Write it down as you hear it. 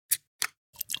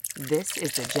This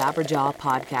is the Jabberjaw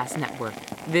Podcast Network.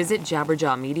 Visit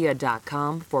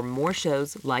jabberjawmedia.com for more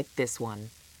shows like this one.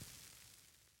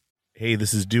 Hey,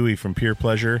 this is Dewey from Peer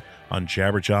Pleasure on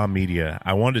Jabberjaw Media.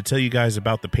 I wanted to tell you guys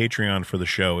about the Patreon for the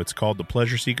show. It's called the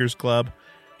Pleasure Seekers Club,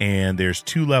 and there's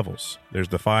two levels. There's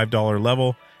the $5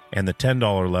 level and the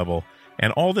 $10 level.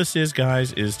 And all this is,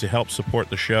 guys, is to help support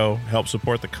the show, help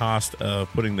support the cost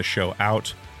of putting the show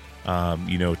out.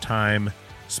 Time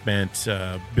spent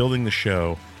building the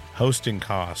show, hosting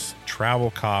costs,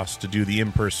 travel costs to do the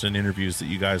in-person interviews that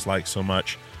you guys like so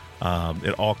much.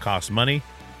 It all costs money,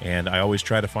 and I always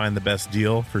try to find the best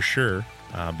deal for sure,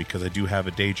 because I do have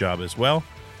a day job as well.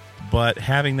 But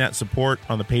having that support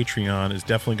on the Patreon is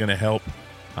definitely going to help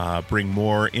bring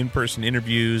more in-person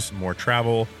interviews, more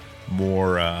travel,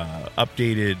 more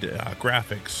updated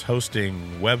graphics,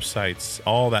 hosting, websites,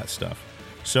 all that stuff.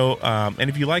 So, and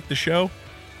if you like the show,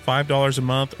 $5 a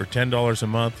month or $10 a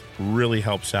month really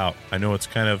helps out. I know it's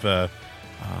kind of an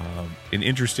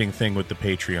interesting thing with the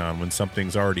Patreon when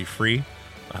something's already free,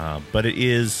 but it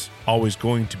is always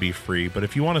going to be free. But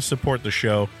if you want to support the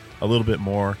show a little bit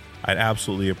more, I'd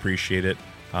absolutely appreciate it.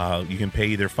 You can pay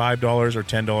either $5 or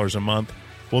 $10 a month.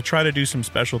 We'll try to do some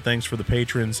special things for the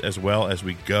patrons as well as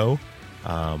we go,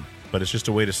 but it's just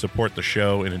a way to support the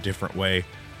show in a different way.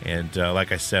 And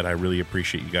like I said, I really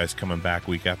appreciate you guys coming back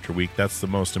week after week. That's the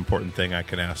most important thing I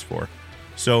can ask for.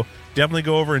 So definitely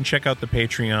go over and check out the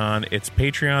Patreon. It's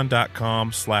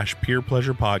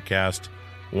patreon.com/peerpleasurepodcast.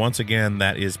 Once again,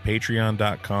 that is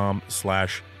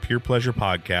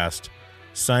patreon.com/peerpleasurepodcast.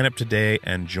 Sign up today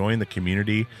and join the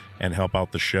community and help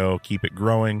out the show. Keep it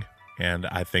growing. And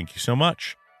I thank you so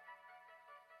much.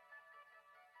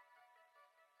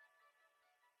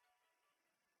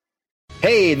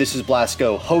 Hey, this is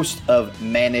Blasco, host of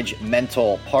Manage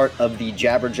Mental, part of the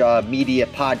Jabberjaw Media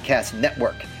Podcast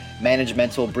Network. Manage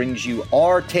Mental brings you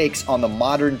our takes on the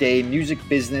modern day music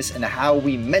business and how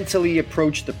we mentally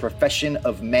approach the profession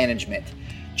of management.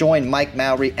 Join Mike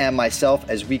Mowry and myself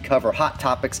as we cover hot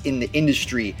topics in the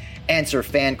industry, answer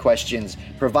fan questions,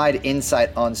 provide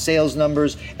insight on sales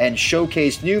numbers, and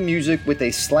showcase new music with a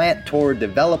slant toward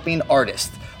developing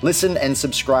artists. Listen and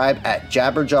subscribe at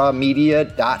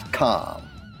jabberjawmedia.com.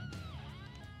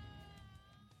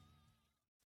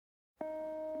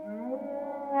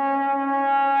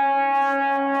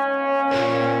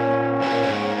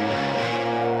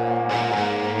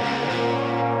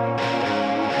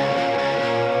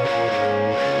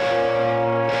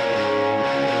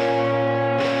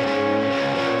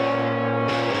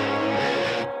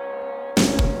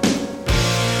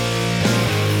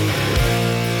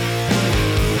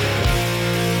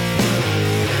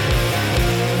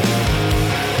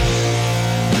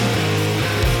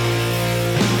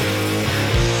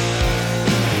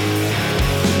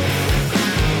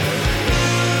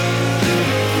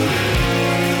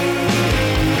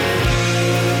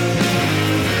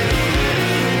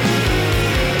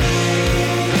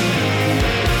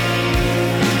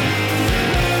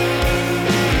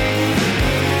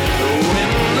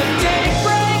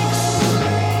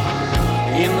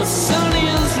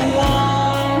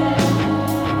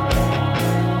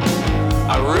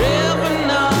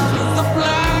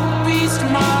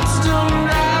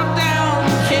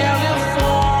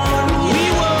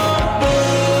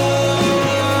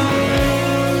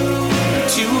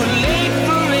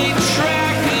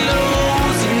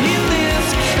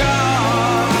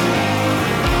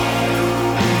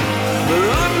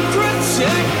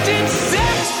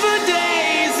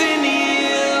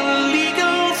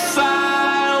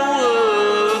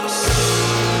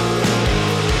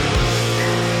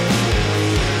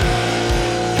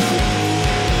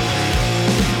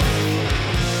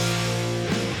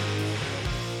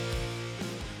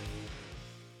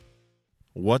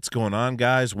 What's going on,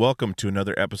 guys? Welcome to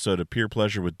another episode of Peer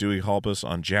Pleasure with Dewey Halpus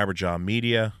on Jabberjaw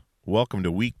Media. Welcome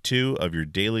to week 2 of your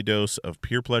daily dose of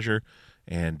peer pleasure.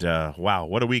 And wow,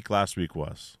 what a week last week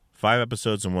was. 5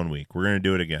 episodes in 1 week. We're going to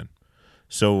do it again.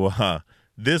 So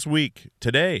this week,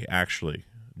 today actually,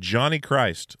 Johnny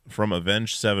Christ from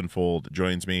Avenged Sevenfold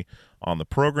joins me on the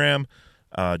program.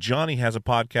 Johnny has a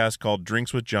podcast called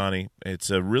Drinks with Johnny. It's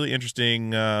a really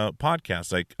interesting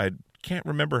podcast. I can't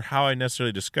remember how I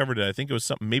necessarily discovered it. I think it was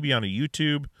something maybe on a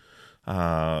YouTube.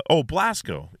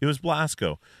 Blasco. It was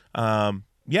Blasco.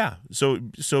 Yeah. So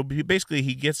basically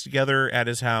he gets together at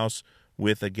his house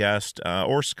with a guest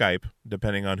or Skype,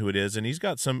 depending on who it is. And he's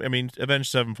got Avenged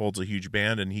Sevenfold's a huge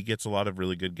band, and he gets a lot of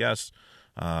really good guests.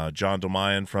 John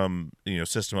Dolmayan from,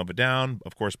 System of a Down,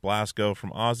 of course, Blasco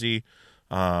from Ozzy.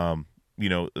 The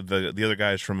other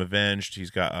guys from Avenged.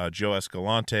 He's got Joe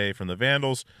Escalante from the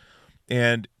Vandals.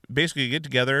 And basically get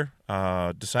together,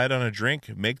 decide on a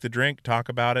drink, make the drink, talk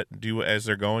about it, do as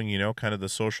they're going, kind of the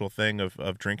social thing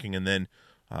of drinking, and then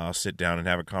sit down and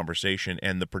have a conversation.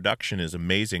 And the production is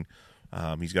amazing.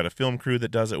 He's got a film crew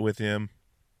that does it with him.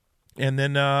 And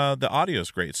then the audio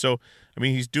is great. So,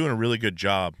 he's doing a really good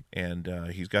job.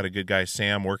 And he's got a good guy,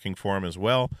 Sam, working for him as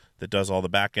well, that does all the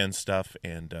back-end stuff.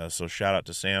 And so shout out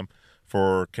to Sam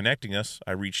for connecting us.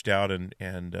 I reached out, and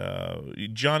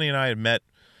Johnny and I had met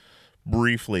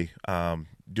briefly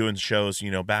doing shows,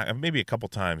 back maybe a couple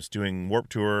times, doing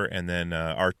Warped Tour, and then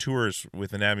our tours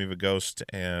with Anatomy of a Ghost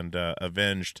and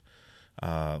Avenged.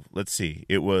 Let's see.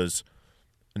 It was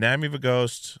Anatomy of a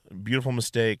Ghost, Beautiful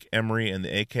Mistake, Emery, and the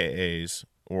AKAs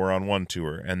were on one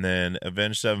tour. And then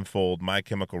Avenged Sevenfold, My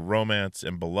Chemical Romance,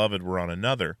 and Beloved were on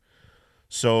another.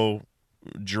 So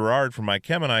Gerard from My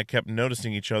Chem and I kept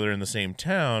noticing each other in the same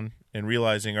town and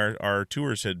realizing our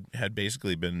tours had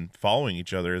basically been following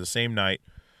each other the same night.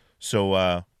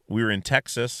 So we were in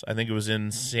Texas. I think it was in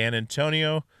San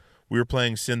Antonio. We were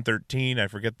playing Sin 13. I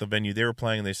forget the venue they were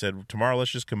playing. And they said, tomorrow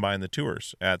let's just combine the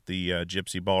tours at the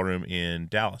Gypsy Ballroom in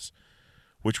Dallas,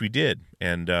 which we did.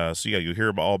 And so, yeah, you'll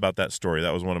hear all about that story.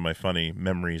 That was one of my funny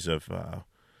memories of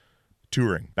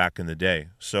touring back in the day.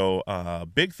 So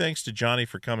big thanks to Johnny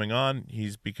for coming on.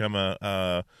 He's become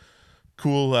a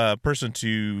cool person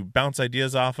to bounce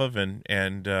ideas off of and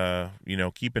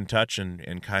keep in touch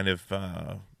and kind of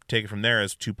take it from there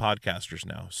as two podcasters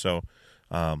now. So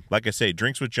like I say,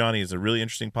 Drinks with Johnny is a really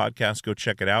interesting podcast. Go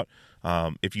check it out.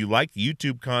 If you like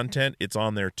YouTube content, it's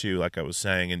on there too, like I was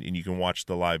saying, and you can watch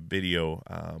the live video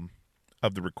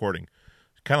of the recording.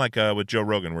 Kind of like with Joe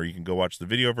Rogan, where you can go watch the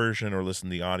video version or listen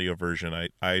to the audio version.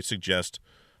 I suggest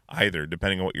either,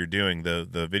 depending on what you're doing.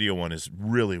 The video one is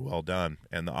really well done,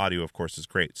 and the audio, of course, is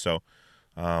great. So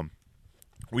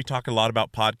we talk a lot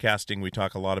about podcasting. We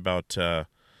talk a lot about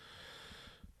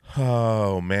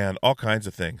all kinds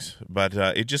of things. But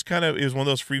it just kind of is one of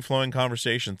those free-flowing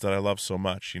conversations that I love so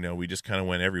much. We just kind of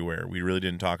went everywhere. We really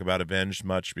didn't talk about Avenged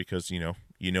much because, you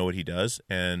know what he does,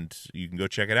 and you can go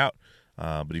check it out.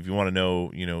 But if you want to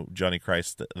know, Johnny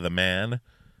Christ, the man,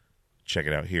 check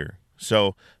it out here.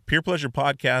 So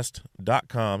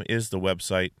peerpleasurepodcast.com is the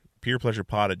website.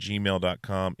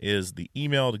 peerpleasurepod@gmail.com is the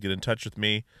email to get in touch with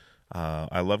me.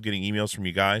 I love getting emails from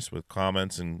you guys with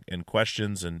comments and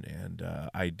questions and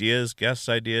ideas, guest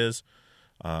ideas.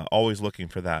 Always looking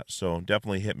for that. So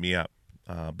definitely hit me up.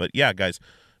 But yeah, guys,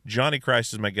 Johnny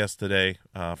Christ is my guest today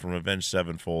from Avenged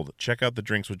Sevenfold. Check out the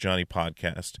Drinks with Johnny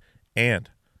podcast.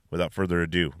 And without further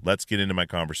ado, let's get into my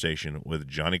conversation with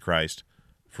Johnny Christ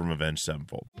from Avenged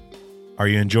Sevenfold. Are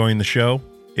you enjoying the show?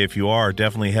 If you are,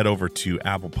 definitely head over to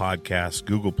Apple Podcasts,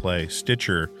 Google Play,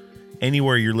 Stitcher,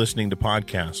 anywhere you're listening to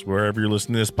podcasts, wherever you're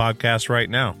listening to this podcast right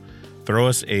now. Throw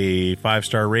us a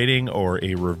 5-star rating or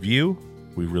a review.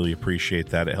 We really appreciate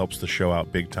that. It helps the show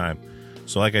out big time.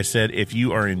 So like I said, if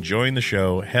you are enjoying the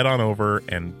show, head on over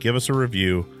and give us a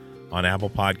review on Apple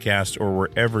Podcasts or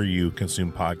wherever you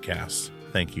consume podcasts.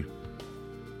 Thank you.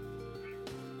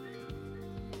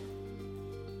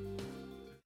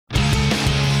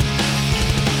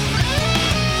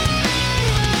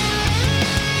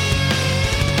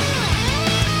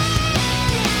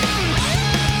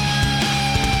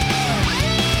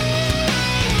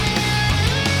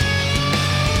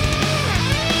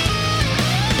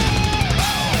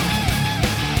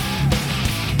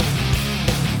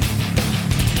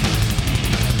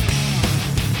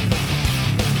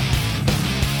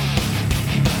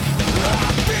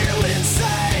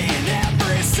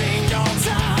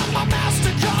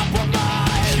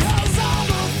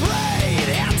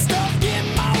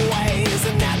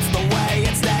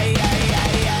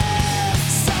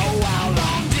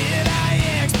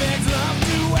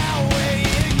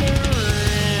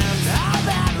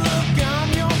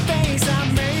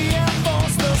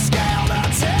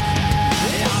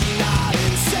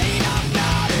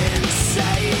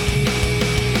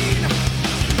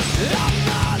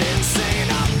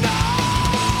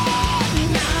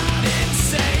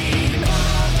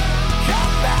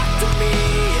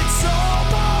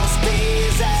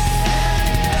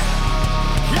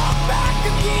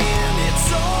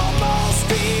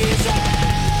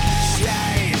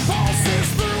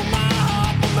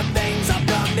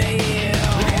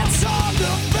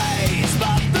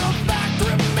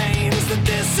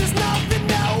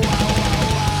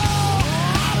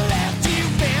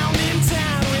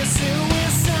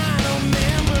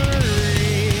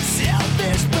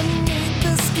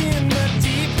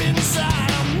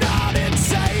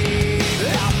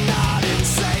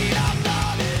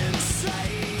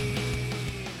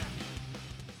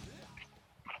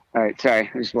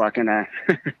 Sorry, I'm just walking.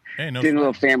 Hey, no doing sweat. a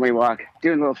little family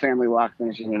walk.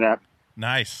 Finishing it up.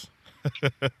 Nice.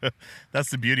 That's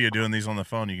the beauty of doing these on the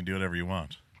phone. You can do whatever you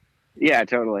want. Yeah,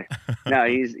 totally. No,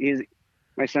 he's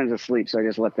my son's asleep, so I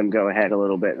just let them go ahead a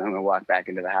little bit, and I'm gonna walk back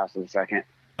into the house in a second.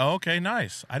 Oh, okay,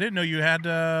 nice. I didn't know you had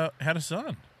a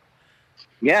son.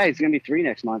 Yeah, he's gonna be 3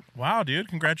 next month. Wow, dude!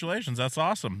 Congratulations. That's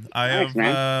awesome. Thanks,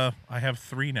 man. I have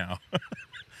 3 now.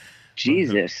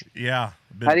 Jesus. Yeah.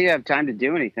 How do you have time to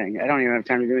do anything? I don't even have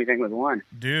time to do anything with one.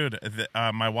 Dude,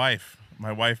 my wife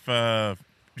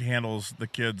handles the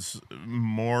kids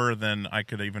more than I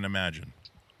could even imagine.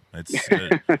 It's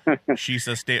she's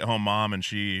a stay-at-home mom, and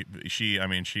she's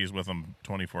with them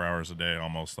 24 hours a day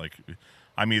almost. Like,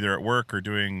 I'm either at work or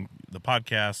doing the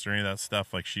podcast or any of that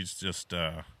stuff. Like, she's just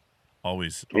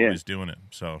always doing it.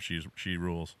 So she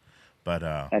rules.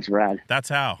 But that's rad. That's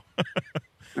how.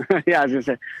 Yeah, I was gonna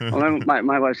say. Well,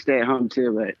 my wife stay at home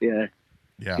too, but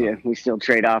yeah, we still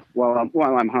trade off while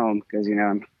I'm home, because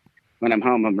when I'm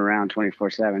home, I'm around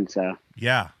 24/7. So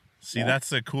yeah, see, that's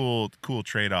the cool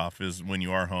trade off, is when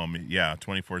you are home,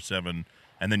 24/7,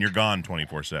 and then you're gone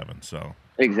 24/7. So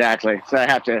exactly. So I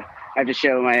have to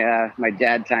show my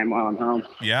dad time while I'm home.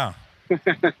 Yeah.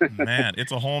 Man,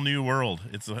 it's a whole new world.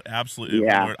 It's an absolute.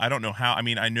 Yeah. I don't know how.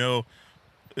 I know.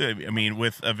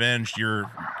 With Avenged, you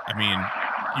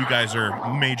guys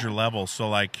are major level, so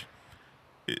like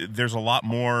there's a lot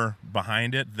more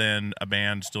behind it than a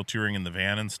band still touring in the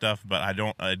van and stuff. But I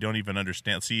don't even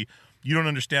understand. See, you don't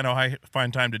understand how I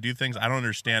find time to do things. I don't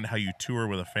understand how you tour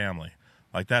with a family.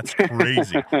 Like, that's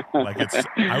crazy. Like,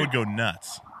 I would go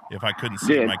nuts if I couldn't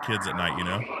see my kids at night.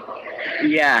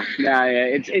 Yeah,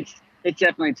 it's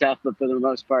definitely tough, but for the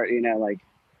most part,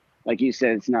 like you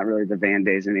said, it's not really the van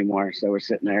days anymore. So we're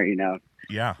sitting there,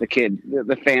 Yeah.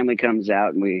 The family comes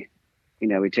out, and we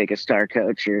take a Star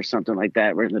Coach or something like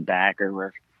that. We're in the back, or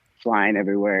we're flying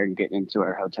everywhere and getting into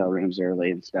our hotel rooms early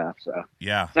and stuff. So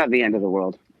yeah, it's not the end of the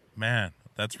world. Man,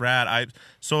 that's rad. I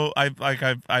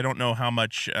don't know how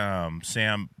much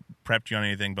Sam prepped you on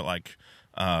anything, but like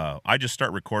I just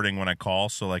start recording when I call,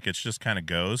 so like it's just kind of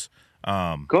goes.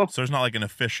 Cool. So there's not like an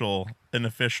official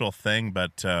thing,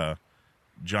 but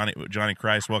Johnny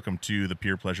Christ, welcome to the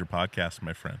Peer Pleasure Podcast,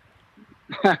 my friend.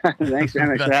 Thanks, man.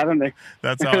 Thanks for having me.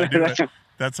 That's how I do it.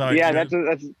 That's how I do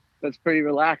it. That's pretty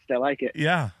relaxed. I like it.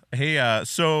 Yeah. Hey,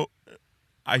 so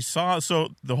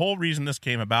the whole reason this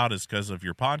came about is because of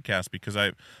your podcast, because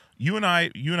you and I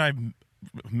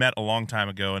met a long time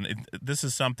ago, and this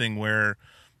is something where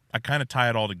I kind of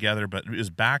tie it all together, but it was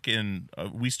back in,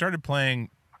 we started playing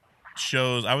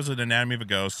shows. I was at Anatomy of a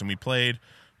Ghost, and we played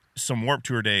some Warped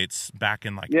Tour dates back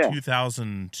in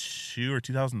 2002 or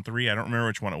 2003. I don't remember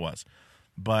which one it was,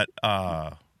 but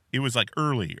it was like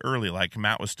early, like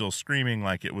Matt was still screaming,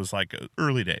 like it was like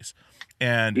early days.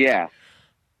 And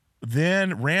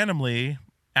then randomly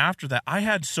after that, I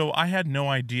had no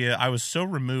idea. I was so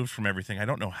removed from everything. I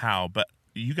don't know how, but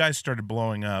you guys started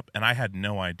blowing up, and I had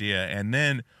no idea. And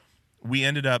then we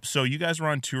ended up, so you guys were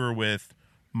on tour with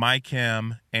My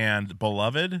Chem and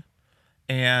Beloved,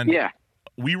 and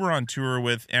we were on tour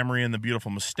with Emery and the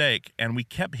Beautiful Mistake, and we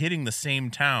kept hitting the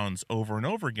same towns over and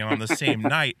over again on the same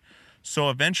night. So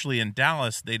eventually in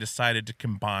Dallas, they decided to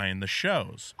combine the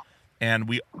shows. And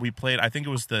we played, I think it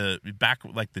was the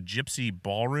Gypsy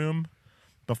Ballroom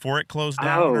before it closed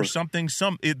down or something.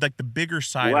 Like the bigger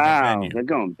side of the venue. They're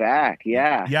going back.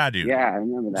 Yeah. Yeah, dude. Yeah, I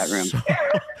remember that room.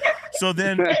 So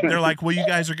then they're like, well, you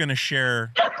guys are going to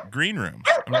share green rooms.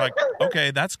 I'm like,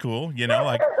 okay, that's cool.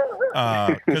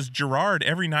 Because Gerard,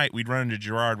 every night we'd run into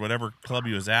Gerard, whatever club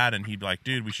he was at, and he'd be like,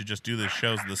 dude, we should just do the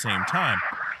shows at the same time.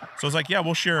 So I was like, yeah,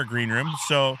 we'll share a green room.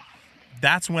 So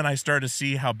that's when I started to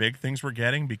see how big things were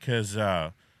getting because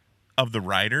of the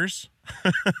writers.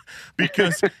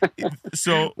 Because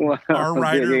our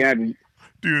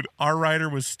writer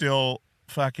was still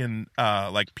fucking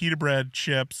like pita bread,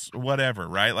 chips, whatever,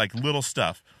 right? Like little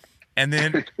stuff. And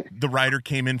then the writer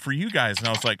came in for you guys, and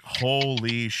I was like,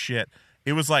 holy shit.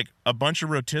 It was like a bunch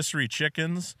of rotisserie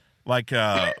chickens, like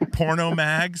porno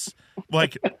mags,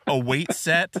 like a weight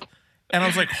set. And I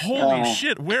was like, holy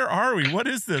shit, where are we? What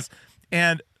is this?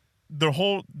 And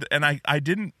I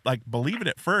didn't like believe it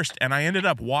at first. And I ended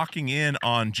up walking in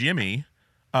on Jimmy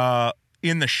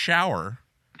in the shower.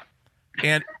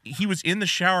 And he was in the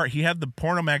shower. He had the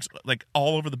porno mags like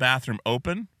all over the bathroom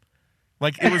open.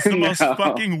 Like it was the most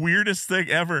fucking weirdest thing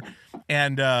ever.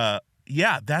 And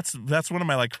that's one of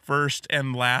my like first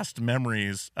and last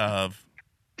memories of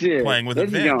playing with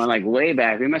Avenged. This is going like way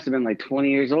back. We must have been like 20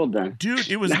 years old then. Dude,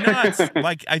 it was nuts.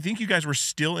 Like I think you guys were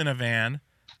still in a van.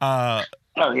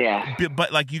 Oh yeah.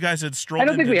 But like you guys had strolled. I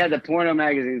don't think we had the porno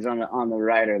magazines on the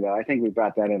rider though. I think we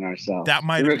brought that in ourselves. That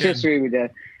might the have rotisserie we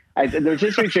did. The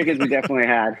rotisserie chickens we definitely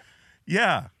had.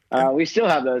 Yeah. We still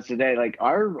have those today. Like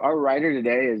our rider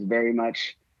today is very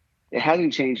much. It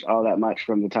hasn't changed all that much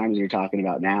from the times you're talking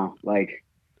about now. Like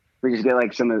we just get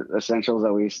like some of the essentials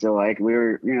that we still like. We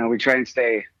try and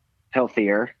stay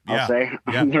healthier. I'll say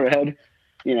on the road.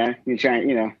 You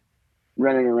try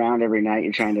running around every night,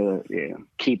 you're trying to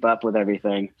keep up with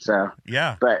everything. So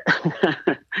but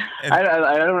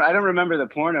I don't remember the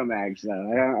porno mags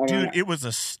though. Dude, it was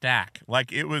a stack.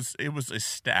 Like it was a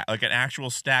stack, like an actual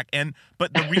stack.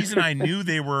 But the reason I knew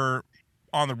they were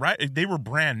on the right, they were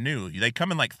brand new. They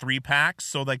come in like 3-packs,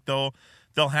 so like they'll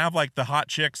have like the hot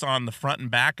chicks on the front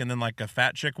and back, and then like a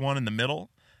fat chick one in the middle,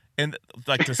 and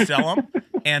like to sell them.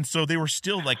 And so they were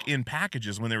still like in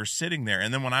packages when they were sitting there.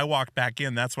 And then when I walked back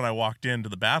in, that's when I walked into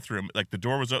the bathroom. Like the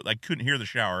door was open. I couldn't hear the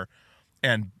shower.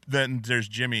 And then there's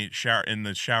Jimmy in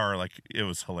the shower. Like it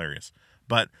was hilarious.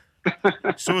 But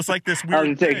so it's like this weird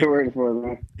I'll take your word for it,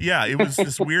 man. Yeah, it was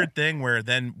this weird thing where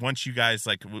then once you guys,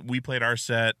 like we played our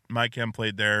set, Mike M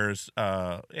played theirs,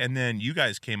 and then you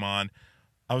guys came on.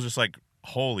 I was just like,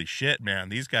 holy shit, man,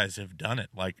 these guys have done it.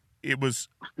 Like it was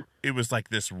like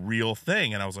this real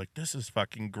thing, and I was like, this is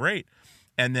fucking great.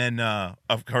 And then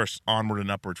of course onward and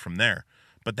upward from there.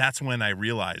 But that's when I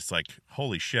realized, like,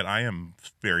 holy shit, I am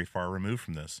very far removed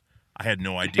from this. I had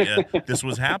no idea this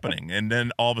was happening. And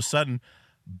then all of a sudden,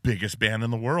 biggest band in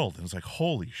the world. It was like,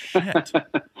 holy shit.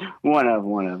 One of.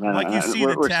 Like you see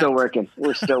we're still working.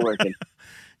 We're still working.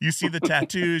 You see the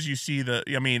tattoos. You see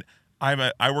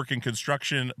I work in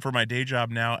construction for my day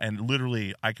job now, and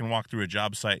literally I can walk through a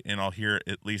job site and I'll hear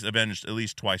Avenged at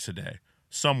least twice a day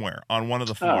somewhere on one of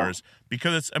the floors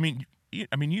because it's. I mean,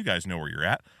 you guys know where you're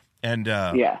at, and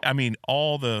I mean,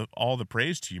 all the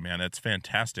praise to you, man. It's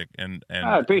fantastic, and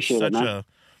I appreciate it, man.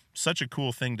 Such a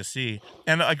cool thing to see.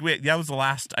 And like that was the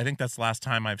last. I think that's the last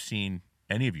time I've seen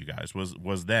any of you guys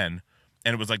was then,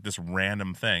 and it was like this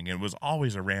random thing. It was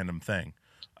always a random thing.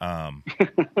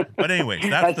 But anyways,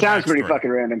 that sounds pretty fucking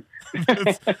random.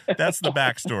 that's the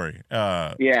backstory.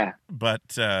 Yeah. But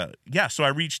so I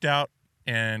reached out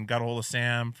and got a hold of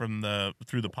Sam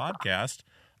through the podcast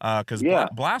because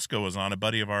Blasco was on,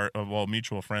 a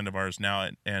mutual friend of ours now,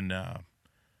 and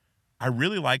I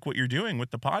really like what you're doing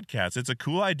with the podcast. It's a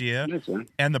cool idea,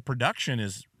 and the production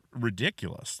is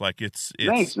ridiculous. Like it's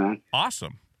thanks, man.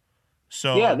 Awesome.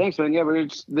 So yeah, thanks, man. Yeah,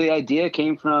 the idea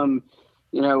came from.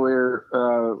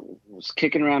 We're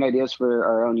kicking around ideas for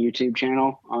our own YouTube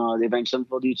channel, the Avenged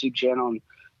Sevenfold YouTube channel, and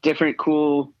different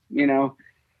cool,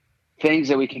 things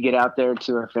that we could get out there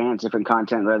to our fans, different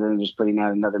content rather than just putting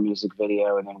out another music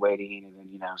video and then waiting.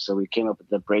 And then, so we came up with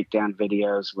the breakdown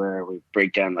videos where we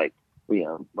break down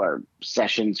our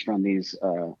sessions from these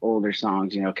older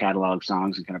songs, catalog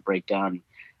songs, and kind of break down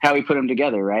how we put them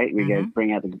together, right? We could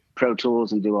bring out the Pro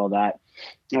Tools and do all that.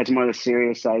 It's more the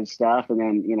serious side stuff. And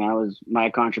then, it was my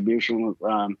contribution.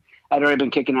 I'd already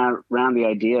been kicking around the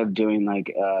idea of doing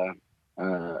like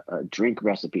a drink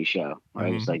recipe show,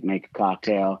 right? Just like make a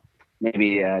cocktail,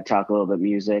 maybe talk a little bit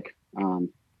music. And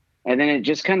then it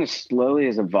just kind of slowly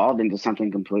has evolved into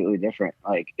something completely different,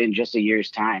 like in just a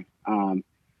year's time.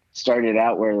 Started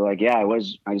out where I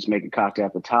just make a cocktail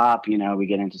at the top, we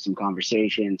get into some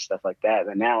conversation, stuff like that.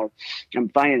 And now I'm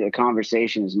finding the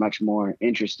conversation is much more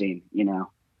interesting,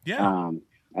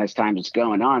 as time is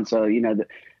going on. So,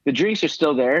 the drinks are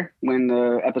still there when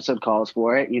the episode calls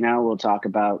for it. We'll talk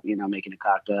about, making a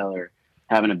cocktail or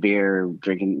having a beer,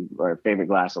 drinking our favorite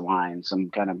glass of wine, some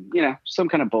kind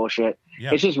of bullshit.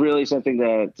 Yeah. It's just really something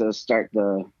to start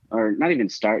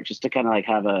just to kind of like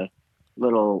have a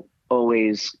little,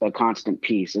 always a constant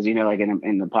piece, as like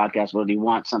in the podcast world, you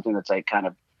want something that's like kind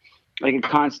of like a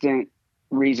constant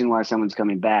reason why someone's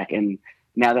coming back. And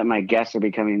now that my guests are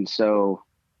becoming so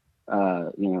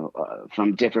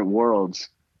from different worlds,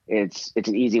 it's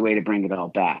an easy way to bring it all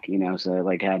back, so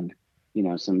I had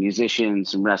some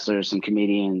musicians, some wrestlers, some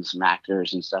comedians, some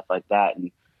actors and stuff like that, and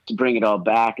to bring it all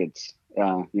back, it's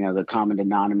the common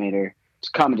denominator,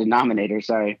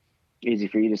 sorry, easy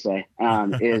for you to say,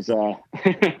 is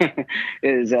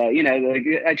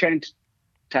I try and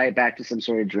tie it back to some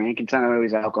sort of drink. It's not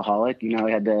always alcoholic.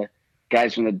 I had the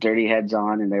guys from the Dirty Heads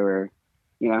on, and they were,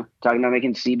 talking about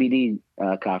making CBD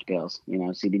cocktails,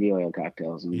 CBD oil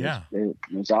cocktails. And it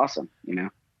was awesome,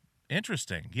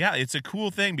 Interesting. Yeah, it's a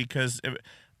cool thing because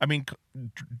I mean,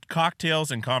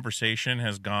 cocktails and conversation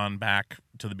has gone back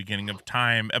to the beginning of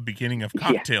time, a beginning of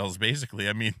cocktails, basically.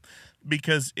 I mean,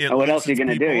 because it what else are you going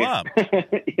to do? Up,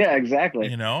 yeah, exactly.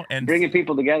 You know, and bringing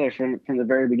people together from the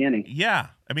very beginning. Yeah.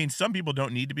 I mean, some people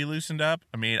don't need to be loosened up.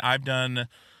 I mean, I don't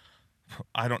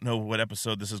know what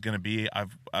episode this is going to be.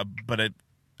 I've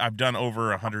done over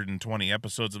 120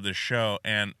 episodes of this show,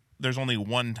 and there's only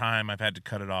one time I've had to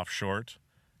cut it off short,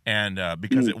 and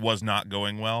because it was not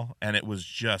going well, and it was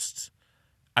just,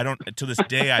 to this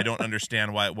day, I don't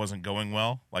understand why it wasn't going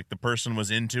well. Like, the person was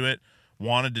into it,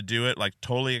 wanted to do it, like,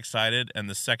 totally excited, and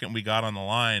the second we got on the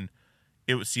line,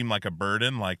 it seemed like a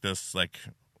burden, like this, like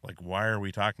why are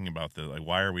we talking about this? Like,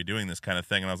 why are we doing this kind of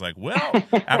thing? And I was like, well,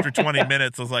 after 20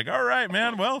 minutes, I was like, all right,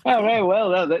 man, well. All right,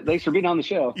 well, thanks for being on the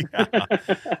show. Yeah.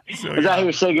 So, Is that how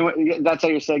you're segueing? That's how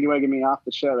you're segueing me off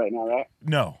the show right now, right?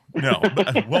 No.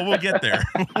 Well, we'll get there.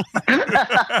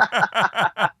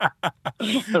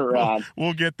 Rad.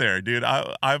 We'll get there, dude.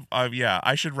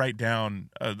 I should write down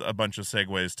a bunch of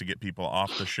segues to get people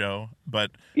off the show.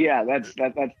 But yeah, that's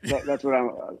what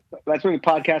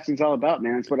podcasting's all about,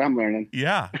 man. That's what I'm learning.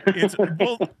 Yeah,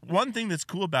 one thing that's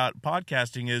cool about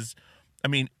podcasting is, I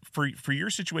mean, for your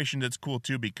situation, that's cool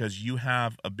too, because you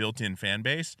have a built-in fan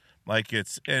base,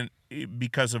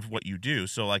 because of what you do.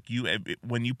 So like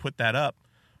when you put that up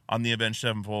on the Avenged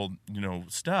Sevenfold,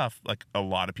 stuff, like a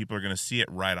lot of people are going to see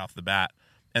it right off the bat.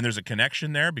 And there's a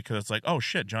connection there because it's like, oh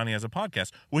shit, Johnny has a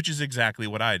podcast, which is exactly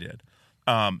what I did.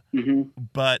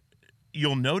 But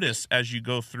you'll notice as you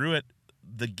go through it,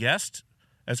 the guest,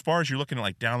 as far as you're looking at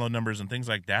like download numbers and things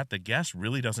like that, the guest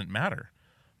really doesn't matter.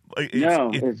 You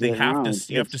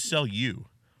have to sell you,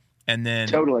 and then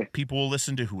people will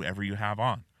listen to whoever you have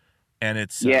on. And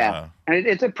it's and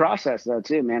it's a process though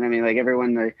too, man. I mean, like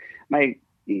everyone,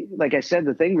 like I said,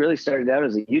 the thing really started out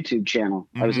as a YouTube channel.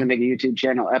 I was going to make a YouTube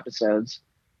channel episodes,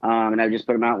 and I would just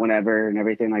put them out whenever and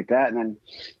everything like that. And then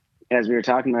as we were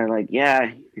talking about, like,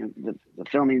 the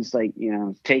filming's like,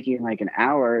 taking like an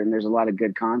hour, and there's a lot of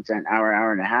good content,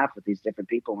 hour and a half with these different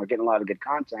people, and we're getting a lot of good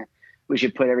content. We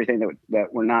should put everything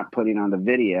that we're not putting on the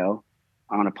video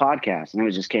on a podcast. And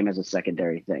it just came as a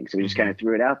secondary thing. So we just kind of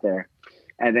threw it out there.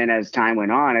 And then as time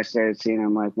went on, I started seeing,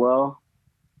 I'm like, well,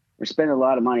 we're spending a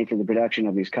lot of money for the production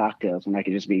of these cocktails, and I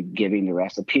could just be giving the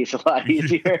recipes a lot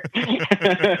easier.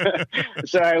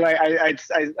 So I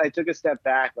took a step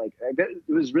back. Like, it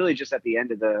was really just at the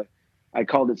end of I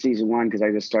called it season 1 because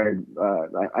I just started.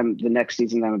 The next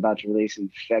season that I'm about to release in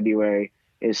February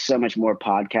is so much more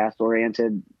podcast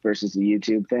oriented versus the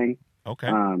YouTube thing. Okay.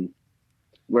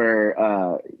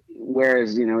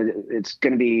 Whereas it's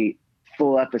going to be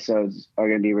full episodes are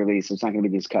going to be released. It's not going to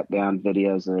be these cut down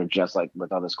videos that are just like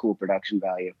with all this cool production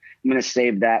value. I'm going to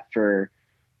save that for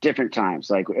different times.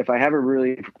 Like if I have a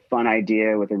really fun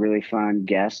idea with a really fun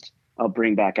guest, I'll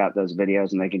bring back out those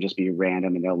videos, and they can just be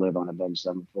random, and they'll live on Avenged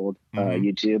Sevenfold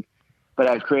YouTube. But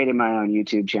I've created my own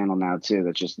YouTube channel now too.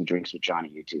 That's just the Drinks with Johnny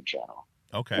YouTube channel.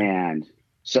 Okay. And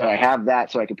so I have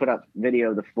that, so I can put up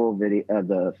the full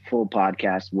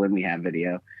podcast when we have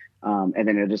video. And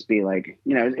then it'll just be like,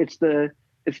 it's the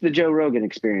Joe Rogan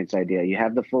experience idea. You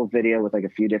have the full video with like a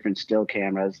few different still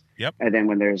cameras. Yep. And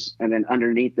then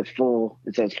underneath it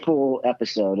says full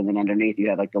episode. And then underneath you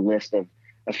have like the list of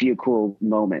a few cool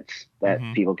moments that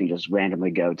people can just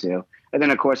randomly go to. And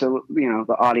then of course,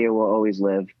 the audio will always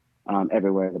live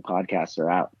everywhere the podcasts are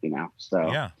out,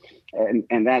 so, yeah.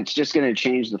 And that's just going to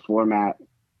change the format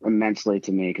immensely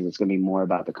to me, because it's going to be more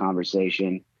about the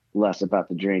conversation, less about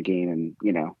the drinking.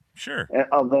 And, Sure.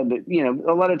 Although,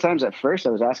 a lot of times at first I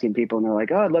was asking people, and they're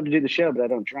like, "Oh, I'd love to do the show, but I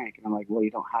don't drink." And I'm like, "Well,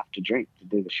 you don't have to drink to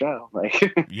do the show."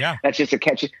 Like, yeah, that's just a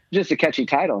catchy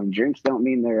title. And drinks don't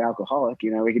mean they're alcoholic.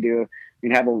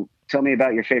 Tell me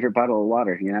about your favorite bottle of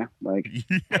water. Like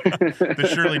the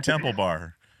Shirley Temple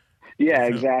bar. Yeah,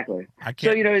 exactly.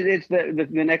 So it's the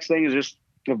next thing is just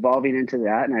evolving into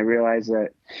that, and I realize that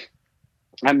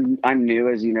I'm new,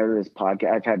 as you know, to this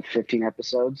podcast. I've had 15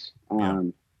 episodes.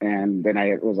 And then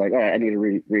I was like, I need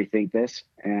to rethink this,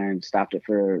 and stopped it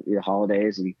for the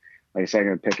holidays. And like I said, I'm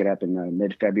going to pick it up in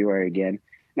mid-February again.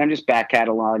 And I'm just back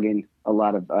cataloging a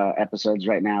lot of episodes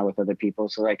right now with other people,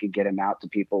 so I can get them out to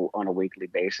people on a weekly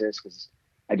basis, because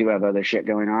I do have other shit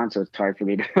going on. So it's hard for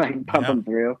me to pump them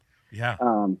through. Yeah.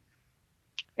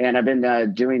 And I've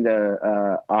been doing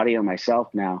the audio myself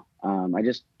now.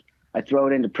 I throw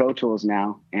it into Pro Tools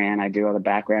now, and I do all the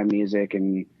background music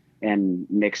and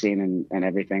mixing and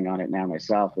everything on it now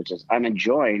myself, which is I'm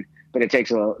enjoying, but it takes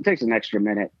an extra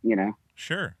minute,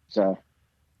 Sure. So,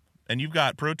 and you've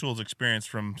got Pro Tools experience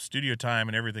from studio time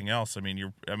and everything else. I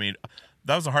mean,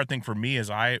 that was a hard thing for me, as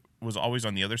I was always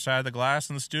on the other side of the glass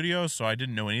in the studio, so I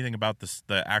didn't know anything about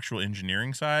the actual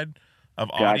engineering side of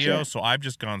audio. Gotcha. So I've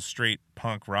just gone straight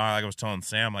punk rock. Like I was telling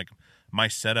Sam, like my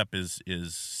setup is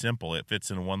simple. It fits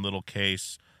in one little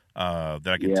case that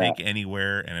I can take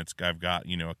anywhere, and I've got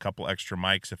a couple extra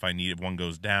mics if I need it. One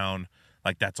goes down,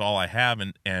 like that's all I have,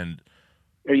 and.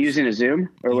 Are you using a Zoom,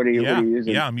 or what are you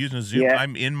using? Yeah, I'm using a Zoom. Yeah.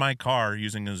 I'm in my car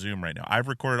using a Zoom right now. I've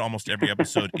recorded almost every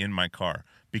episode in my car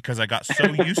because I got so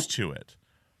used to it.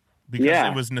 Because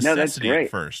it was necessity at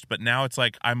first, but now it's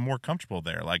like I'm more comfortable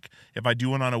there. Like if I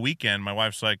do one on a weekend, my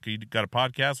wife's like, "You got a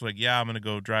podcast?" I'm like, yeah, I'm gonna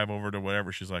go drive over to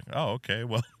whatever. She's like, "Oh, okay.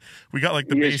 Well, we got like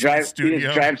the basement studio." You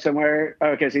just drive somewhere. Oh,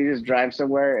 okay, so you just drive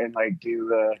somewhere and like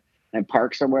and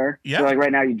park somewhere. Yeah. So like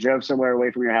right now, you drove somewhere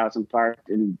away from your house and parked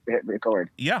and hit record.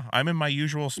 Yeah, I'm in my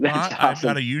usual spot. That's awesome. I've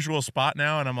got a usual spot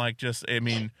now, and I'm like,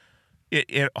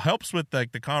 it helps with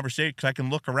like the conversation because I can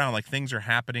look around, like things are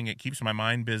happening. It keeps my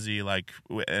mind busy, like,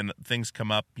 and things come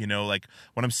up, like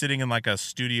when I'm sitting in like a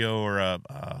studio or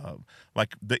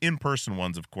like the in-person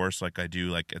ones, of course, like I do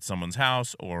like at someone's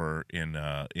house or in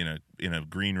a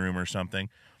green room or something.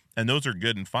 And those are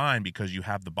good and fine because you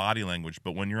have the body language.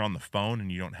 But when you're on the phone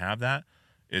and you don't have that,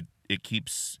 it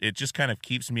just kind of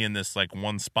keeps me in this like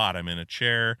one spot. I'm in a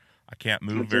chair. I can't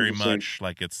move very much.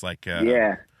 Like it's like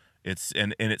it's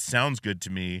and it sounds good to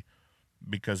me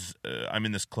because I'm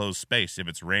in this closed space. If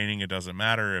it's raining, it doesn't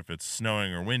matter. If it's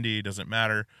snowing or windy, it doesn't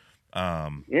matter.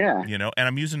 And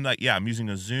I'm using I'm using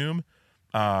a Zoom.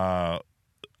 So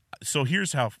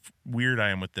here's how weird I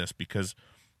am with this because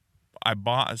I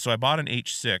bought an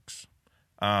H6,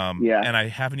 and I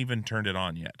haven't even turned it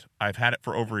on yet. I've had it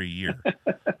for over a year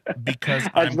because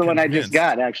that's the one I just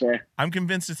got. Actually, I'm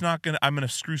convinced I'm gonna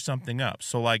screw something up.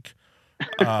 So like,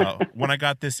 when I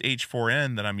got this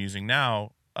H4n that I'm using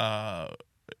now, I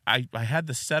had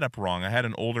the setup wrong. I had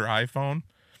an older iPhone,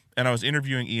 and I was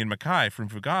interviewing Ian MacKaye from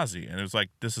Fugazi, and it was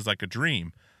like this is like a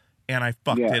dream, and I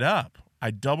fucked it up. I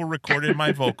double recorded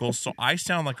my vocals, so I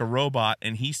sound like a robot,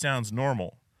 and he sounds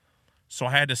normal. So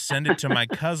I had to send it to my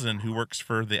cousin who works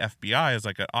for the FBI as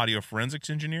like an audio forensics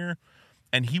engineer.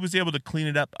 And he was able to clean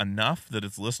it up enough that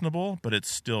it's listenable, but it's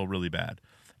still really bad.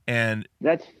 And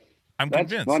I'm convinced.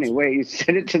 That's funny. Wait, you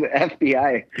sent it to the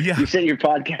FBI? Yeah. You sent your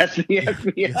podcast to the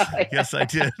FBI? Yes, I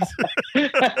did.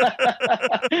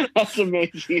 That's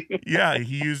amazing. Yeah,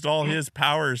 he used all his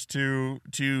powers to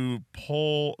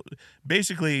pull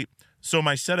basically. So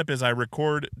my setup is I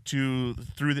record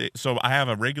so I have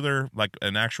a regular, like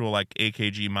an actual like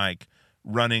AKG mic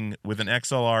running with an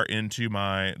XLR into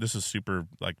this is super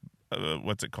like,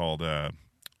 what's it called?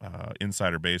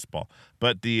 Insider baseball.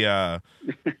 But the,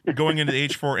 going into the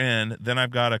H4n, then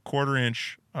I've got a 1/4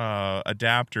 inch,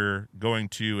 adapter going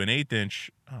to an 1/8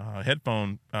 inch,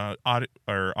 headphone,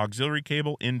 or auxiliary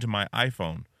cable into my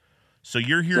iPhone. So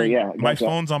you're hearing, my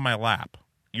phone's on my lap.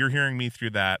 You're hearing me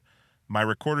through that. My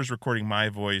recorder's recording my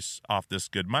voice off this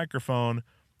good microphone,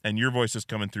 and your voice is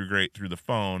coming through great through the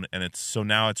phone, and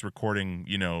now it's recording,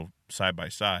 side by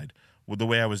side. Well, the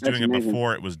way I was doing it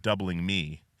before, it was doubling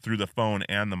me through the phone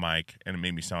and the mic, and it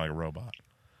made me sound like a robot.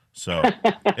 So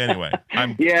anyway,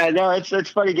 it's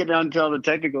funny getting onto all the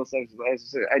technical stuff.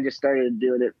 I just started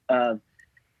doing it. I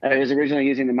was originally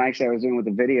using the mics I was doing with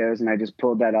the videos, and I just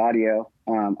pulled that audio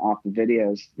off the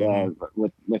videos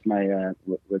with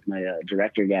my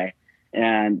director guy.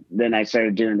 And then I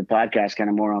started doing the podcast kind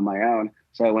of more on my own.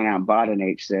 So I went out and bought an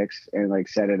H6 and like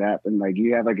set it up. And like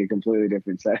you have like a completely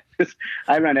different set.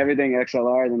 I run everything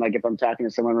XLR. And then like if I'm talking to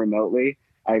someone remotely,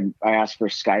 I ask for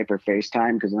Skype or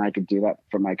FaceTime because then I could do that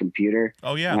from my computer.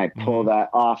 Oh, yeah. And I pull that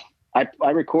off. I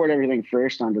record everything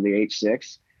first onto the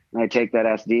H6. And I take that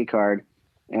SD card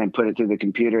and put it through the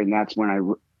computer. And that's when I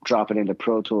drop it into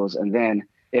Pro Tools. And then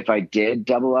if I did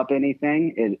double up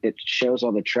anything, it shows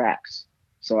all the tracks.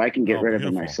 So I can get rid of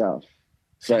it myself.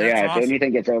 So yeah, awesome. If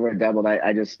anything gets over doubled, I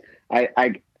as I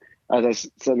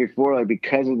said before, like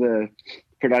because of the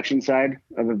production side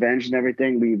of Avenged and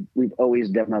everything, we've always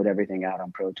demoed everything out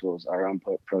on Pro Tools, our own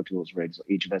Pro Tools rigs.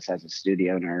 Each of us has a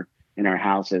studio in our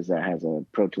houses that has a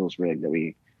Pro Tools rig that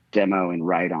we demo and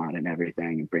write on and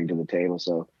everything and bring to the table.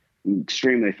 So I'm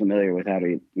extremely familiar with how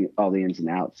to all the ins and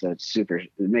outs. So it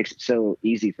makes it so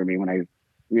easy for me when I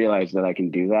realize that I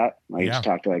can do that. I just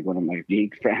talked to like one of my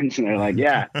geek friends and they're like,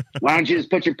 yeah, why don't you just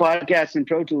put your podcast in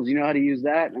Pro Tools? You know how to use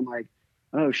that? And I'm like,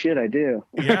 oh shit, I do.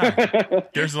 Yeah.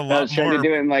 There's a lot more. I was trying to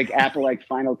do it in like Apple, like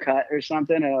Final Cut or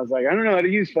something. And I was like, I don't know how to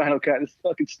use Final Cut. It's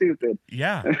fucking stupid.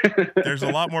 Yeah. There's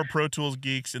a lot more Pro Tools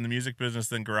geeks in the music business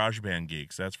than GarageBand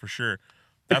geeks. That's for sure.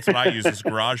 That's what I use is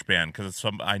GarageBand because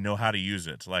I know how to use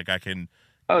it. Like I can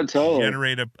totally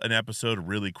generate an episode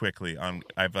really quickly. I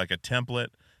have like a template.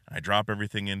 I drop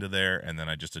everything into there, and then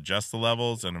I just adjust the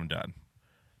levels, and I'm done.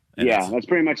 And that's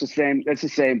pretty much the same. That's the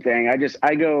same thing. I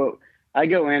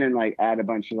go in and like add a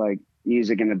bunch of like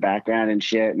music in the background and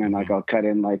shit, and then like I'll cut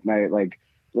in like my like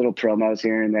little promos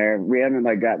here and there. We haven't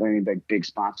like gotten any big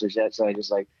sponsors yet, so I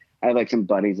just like I have like some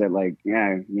buddies that like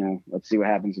let's see what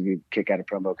happens if you kick out a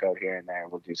promo code here and there.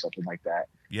 We'll do something like that.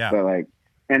 Yeah, but like,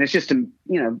 and it's just to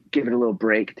give it a little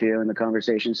break too in the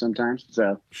conversation sometimes.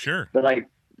 So sure, but like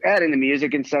adding the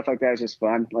music and stuff like that is just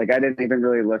fun. Like I didn't even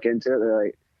really look into it. They're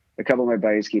like, a couple of my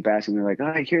buddies keep asking me like, oh,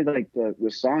 I hear like the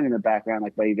song in the background,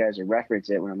 like, but you guys reference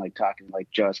it when I'm like talking like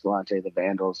Joe Escalante, the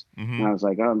Vandals. And I was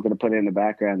like, oh, I'm going to put it in the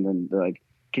background. And they're like,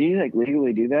 can you like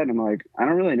legally do that? And I'm like, I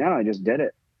don't really know. I just did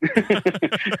it.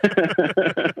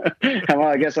 Well,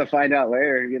 I guess I'll find out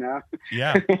later,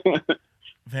 Yeah.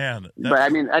 Man. But I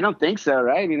mean, I don't think so,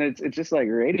 right? I mean, it's just like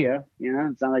radio,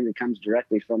 it's not like it comes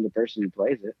directly from the person who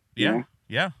plays it. Yeah.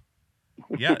 Yeah.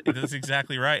 Yeah, that's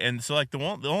exactly right. And so like the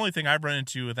only thing I've run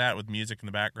into with music in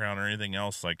the background or anything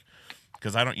else, like,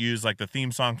 because I don't use like the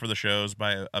theme song for the shows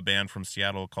by a band from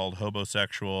Seattle called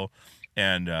Hobosexual,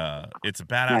 and it's a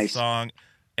badass song,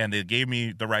 and they gave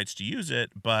me the rights to use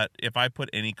it. But if I put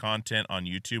any content on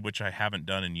YouTube, which I haven't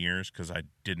done in years because I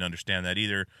didn't understand that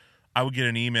either, I would get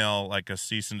an email, like a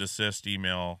cease and desist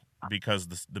email, because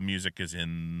the music is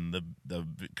in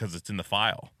because it's in the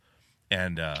file.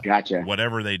 And gotcha.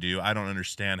 Whatever they do, I don't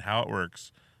understand how it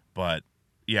works, but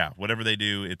yeah, whatever they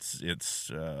do, it's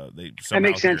they. It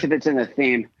makes sense if it's in the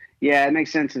theme. Yeah, it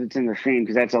makes sense if it's in the theme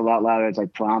because that's a lot louder. It's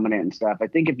like prominent and stuff. I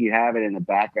think if you have it in the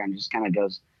background, it just kind of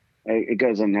goes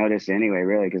unnoticed anyway,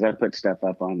 really. Because I put stuff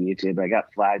up on YouTube. I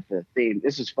got flagged for the theme.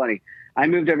 This is funny. I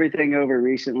moved everything over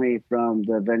recently from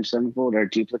the Avenged Sevenfold or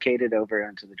duplicated over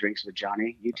onto the Drinks with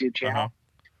Johnny YouTube channel.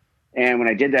 And when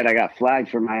I did that, I got flagged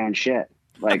for my own shit.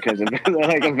 Like, because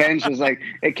like Avenged was like,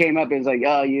 it came up, it was like,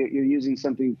 oh, you're using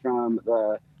something from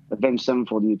the Avenged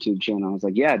Sevenfold YouTube channel. I was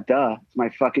like, yeah, duh, it's my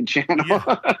fucking channel.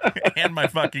 Yeah. And my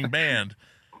fucking band.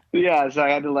 Yeah, so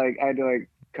I had to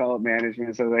call up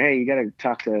management. So I was like, hey, you gotta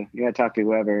talk to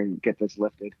whoever and get this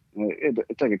lifted.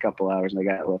 It took a couple hours and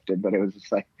I got it lifted, but it was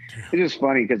just like, it's just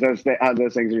funny because those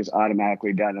things are just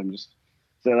automatically done.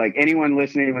 So like anyone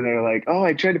listening when they're like, oh,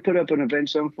 I tried to put up an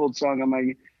Avenged Sevenfold song on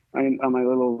my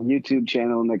little YouTube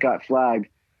channel and they got flagged.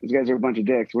 These guys are a bunch of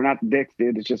dicks. We're not dicks,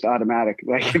 dude. It's just automatic.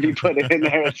 Like if you put it in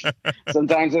there,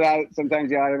 sometimes you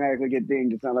automatically get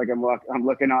dinged. It's not like I'm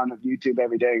looking on YouTube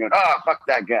every day and going, oh, fuck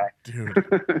that guy.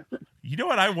 Dude. You know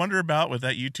what I wonder about with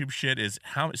that YouTube shit is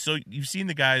how, so you've seen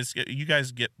you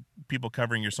guys get people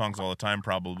covering your songs all the time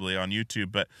probably on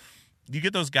YouTube, but you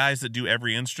get those guys that do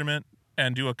every instrument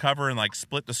and do a cover and like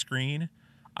split the screen.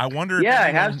 I wonder. Yeah, I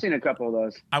have seen a couple of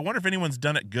those. I wonder if anyone's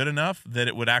done it good enough that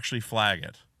it would actually flag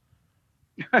it.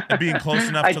 And being close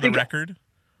enough to the record.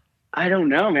 I don't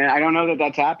know, man. I don't know that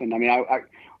that's happened. I mean,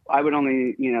 I would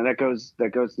only, that goes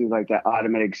through like that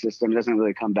automatic system. It doesn't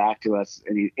really come back to us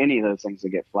any of those things that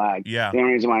get flagged. Yeah. The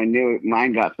only reason why I knew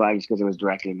mine got flagged is because it was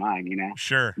directly mine.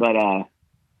 Sure. But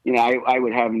I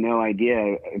would have no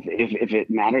idea if it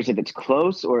matters if it's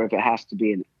close or if it has to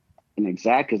be an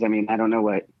exact. Because I mean, I don't know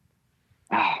what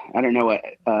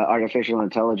artificial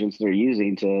intelligence they're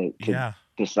using to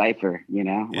decipher,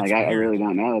 I really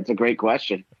don't know. It's a great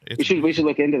question. We should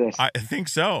look into this. I think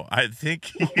so. I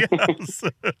think, yes.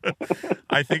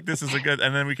 I think this is a good,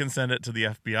 and then we can send it to the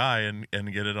FBI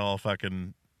and get it all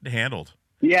fucking handled.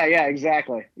 Yeah,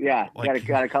 exactly. Yeah. Like,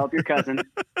 gotta call up your cousin.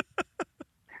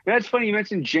 That's funny. You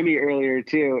mentioned Jimmy earlier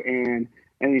too. And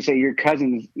you say your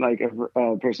cousin's like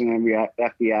a person in the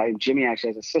FBI. Jimmy actually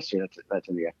has a sister that's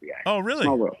in the FBI. Oh, really?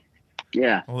 Small world.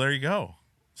 Yeah. Well, there you go.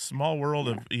 Small world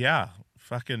of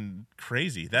fucking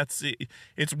crazy.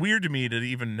 It's weird to me to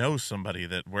even know somebody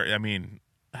that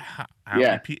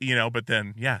but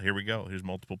then here we go. Here's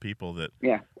multiple people that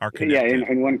are connected.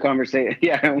 In one conversation.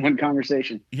 Yeah, in one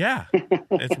conversation. Yeah,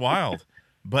 it's wild.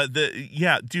 But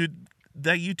dude,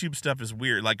 that YouTube stuff is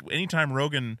weird. Like anytime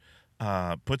Rogan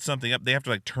put something up, they have to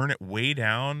like turn it way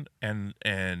down and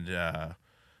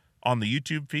on the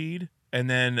YouTube feed, and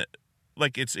then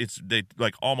like they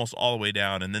like almost all the way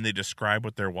down, and then they describe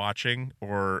what they're watching,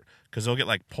 or because they'll get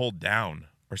like pulled down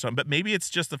or something. But maybe it's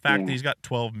just the fact that he's got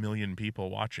 12 million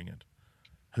people watching it.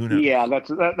 Who knows? Yeah,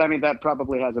 I mean, that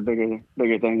probably has a bigger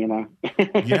thing,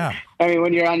 Yeah. I mean,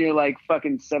 when you're on your like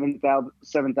fucking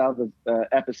 7,000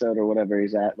 episode or whatever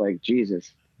he's at, like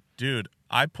Jesus. Dude,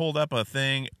 I pulled up a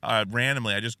thing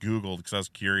randomly. I just Googled because I was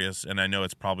curious, and I know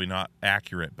it's probably not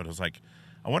accurate, but it was like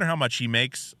I wonder how much he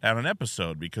makes at an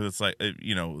episode, because it's like,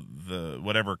 the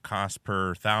whatever cost per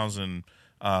 1,000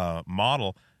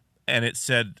 model, and it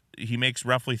said he makes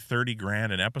roughly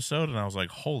 $30,000 an episode, and I was like,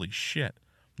 holy shit!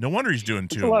 No wonder he's doing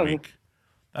 2 a week.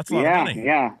 That's a lot of money.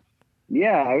 Yeah.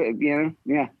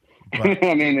 But,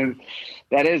 I mean,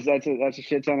 that's a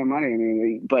shit ton of money. I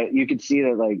mean, but you could see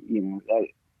that, like,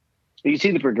 you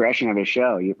see the progression of his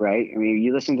show, right? I mean,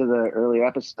 you listen to the early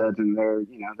episodes, and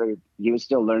he was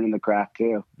still learning the craft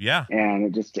too. Yeah,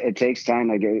 and it takes time.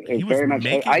 Like it was very much.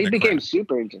 I became craft.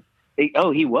 super into.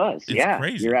 He was. It's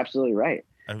crazy. You're absolutely right.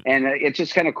 And it's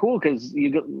just kind of cool because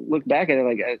you look back at it,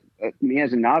 like me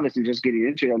as a novice and just getting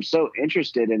into it. I'm so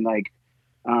interested in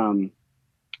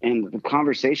and the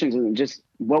conversations and just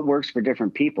what works for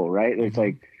different people, right? Mm-hmm. It's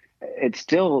like, it's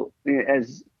still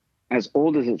as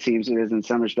old as it seems it is in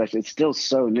some respects, it's still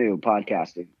so new,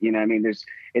 podcasting. You know what I mean?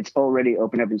 It's already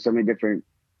opened up in so many different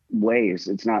ways.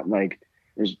 It's not like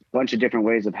there's a bunch of different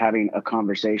ways of having a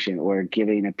conversation or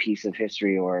giving a piece of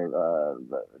history or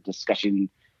discussing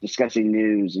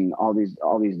news and all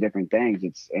these different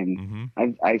things.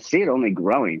 I see it only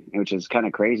growing, which is kind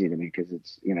of crazy to me, because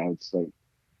it's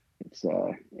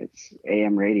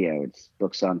AM radio, it's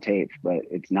books on tape, but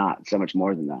it's not so much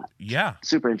more than that. Yeah.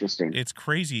 Super interesting. It's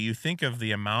crazy. You think of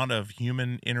the amount of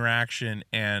human interaction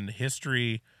and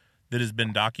history that has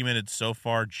been documented so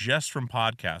far just from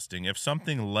podcasting. If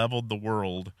something leveled the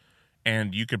world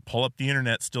and you could pull up the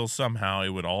internet still somehow, it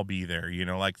would all be there,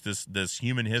 like this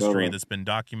human history that's been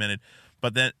documented.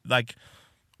 But then, like,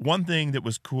 one thing that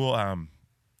was cool,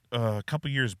 a couple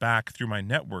years back through my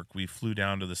network, we flew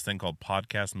down to this thing called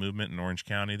Podcast Movement in Orange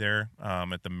County there,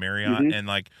 at the Marriott. Mm-hmm. And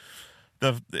like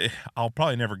I'll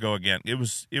probably never go again. It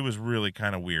was really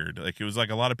kind of weird. Like, it was like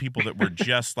a lot of people that were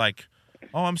just like,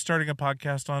 oh, I'm starting a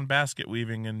podcast on basket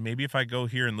weaving, and maybe if I go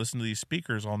here and listen to these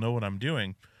speakers, I'll know what I'm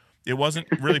doing. It wasn't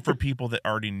really for people that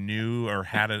already knew or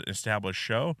had an established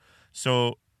show.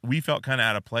 So we felt kind of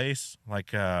out of place.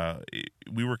 Like,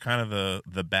 we were kind of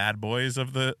the bad boys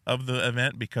of the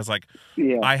event, because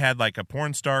I had like a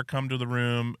porn star come to the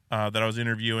room that I was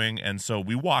interviewing. And so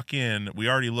we walk in, we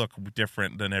already look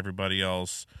different than everybody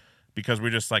else, because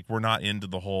we're just like, we're not into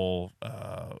the whole,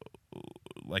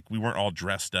 like, we weren't all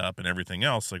dressed up and everything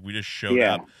else. Like, we just showed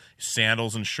up,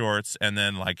 sandals and shorts, and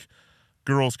then like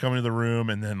girls come into the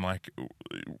room, and then like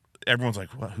everyone's like,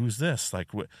 well, who's this? Like,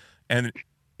 and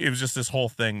it was just this whole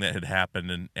thing that had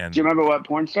happened. And do you remember what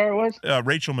porn star it was?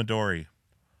 Rachel Midori.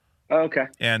 Oh, okay.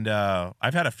 And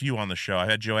I've had a few on the show. I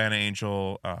had Joanna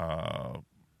Angel,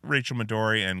 Rachel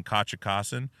Midori, and Katja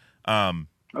Kassen,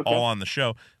 all on the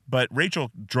show. But Rachel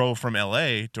drove from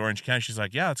L.A. to Orange County. She's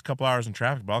like, yeah, it's a couple hours in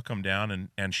traffic, but I'll come down.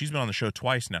 And she's been on the show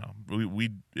twice now.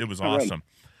 It was awesome.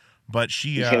 But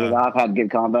she hit it off, had a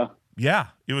good combo. Yeah,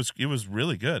 it was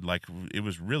really good. Like, it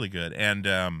was really good.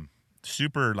 And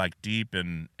super like deep,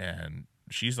 and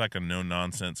she's like a no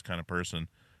nonsense kind of person,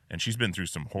 and she's been through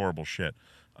some horrible shit.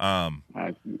 I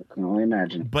can only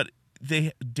imagine. But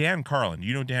Dan Carlin,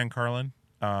 Dan Carlin?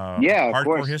 Yeah, of Hardcore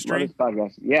course. History.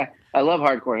 Podcast. Yeah, I love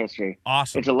Hardcore History.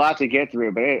 Awesome. It's a lot to get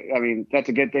through, but that's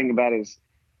a good thing about it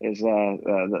is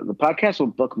the podcast will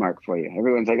bookmark for you.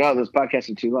 Everyone's like, oh, this podcast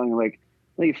is too long. I'm like,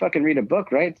 well, you fucking read a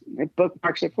book, right? It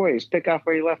bookmarks it for you. Just pick off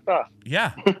where you left off.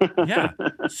 Yeah, yeah.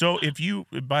 So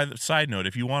by the side note,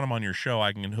 if you want him on your show,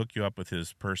 I can hook you up with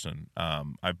his person.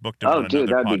 I've booked him on another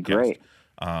podcast. That'd be great.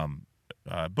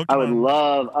 I would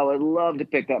love to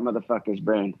pick that motherfucker's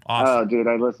brain. Awesome. Oh, dude,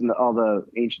 I listened to all the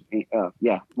ancient.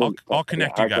 I'll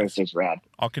connect you guys. It's rad.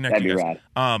 I'll connect That'd you guys.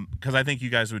 Be rad. Because I think you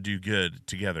guys would do good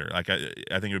together. Like, I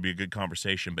think it would be a good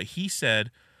conversation. But he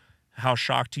said how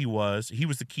shocked he was. He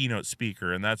was the keynote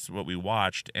speaker, and that's what we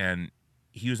watched. And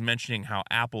he was mentioning how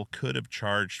Apple could have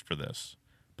charged for this,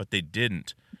 but they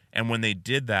didn't. And when they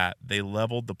did that, they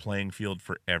leveled the playing field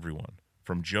for everyone,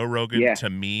 from Joe Rogan to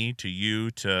me to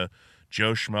you to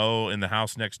Joe Schmo in the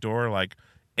house next door. Like,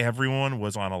 everyone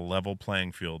was on a level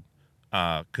playing field,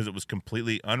 because it was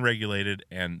completely unregulated,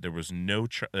 and there was no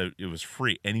it was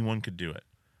free. Anyone could do it,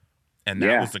 and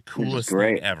that was the coolest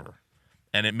thing ever.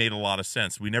 And it made a lot of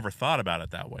sense. We never thought about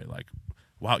it that way. Like,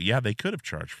 wow, yeah, they could have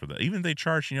charged for that. Even if they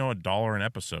charged, $1 an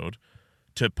episode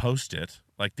to post it,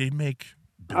 like, they'd make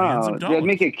billions of dollars. They'd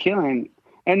make a killing,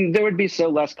 and there would be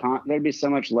there'd be so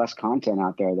much less content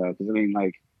out there, though. Because I mean,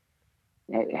 like,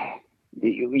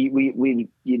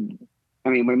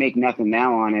 we make nothing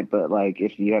now on it, but like,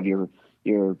 if you have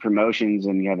your promotions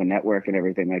and you have a network and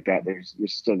everything like that, you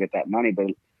still get that money, but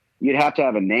you'd have to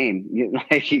have a name.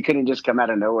 You couldn't just come out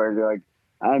of nowhere and be like,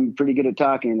 I'm pretty good at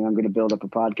talking, and I'm going to build up a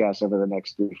podcast over the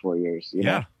next 3-4 years.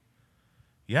 Yeah.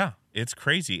 Yeah. It's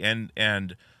crazy.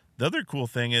 And The other cool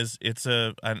thing is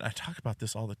and I talk about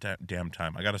this all the damn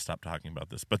time. I got to stop talking about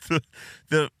this, but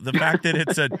the fact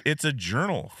that it's a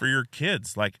journal for your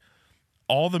kids. Like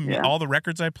all the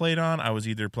records I played on, I was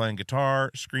either playing guitar,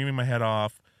 screaming my head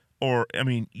off, or I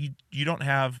mean, you don't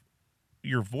have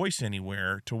your voice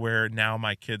anywhere to where now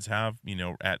my kids have,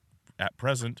 at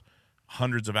present,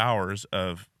 hundreds of hours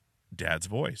of dad's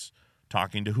voice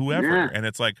talking to whoever, and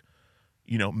it's like,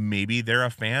 maybe they're a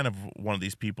fan of one of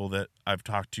these people that I've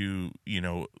talked to,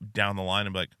 down the line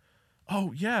and be like,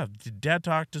 oh yeah, dad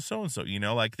talked to so-and-so,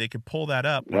 like they could pull that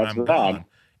up when I'm gone.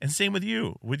 And same with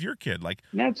you, with your kid. Like,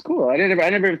 that's cool. I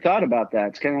never even thought about that.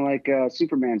 It's kind of like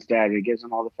Superman's dad. He gives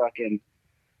him all the fucking,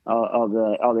 all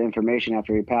the information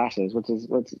after he passes. What's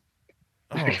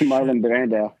Marlon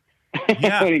Brando.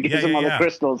 Yeah. When he gives him all the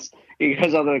crystals. He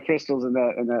has all the crystals and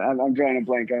I'm drawing a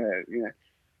blank on it,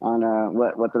 on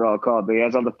what they're all called, but he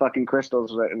has all the fucking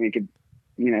crystals and he could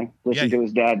listen to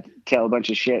his dad tell a bunch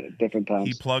of shit at different times.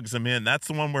 He plugs them in. That's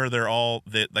the one where they're all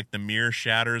like the mirror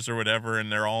shatters or whatever,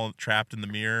 and they're all trapped in the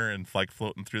mirror and like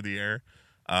floating through the air.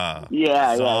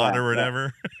 Zod or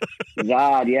whatever.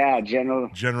 Zod, yeah, General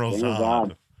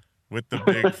Zod with the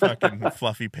big fucking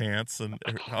fluffy pants and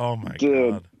oh my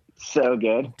god, so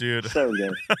good, dude, so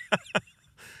good.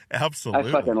 Absolutely.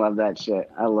 I fucking love that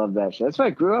shit. I love that shit. That's what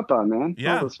I grew up on, man.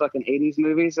 Yeah. All those fucking 80s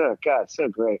movies. Oh, God, so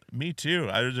great. Me too.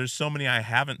 There's so many I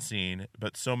haven't seen,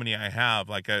 but so many I have.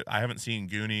 Like, I haven't seen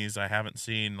Goonies. I haven't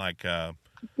seen, like,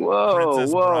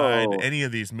 Princess Bride, any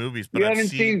of these movies. But you haven't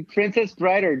seen Princess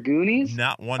Bride or Goonies?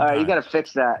 Not one time. time. You got to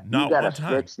fix that. Not you gotta one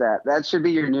time. fix that. That should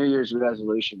be your New Year's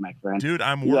resolution, my friend. Dude,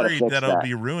 I'm worried that it'll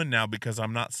be ruined now because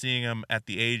I'm not seeing them at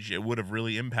the age it would have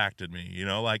really impacted me.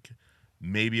 Like,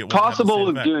 maybe it won't Possible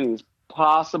have the same with Goonies.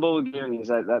 Possible Goonies.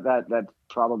 That's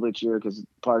probably true because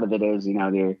part of it is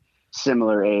they're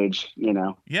similar age.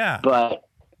 Yeah. But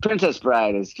Princess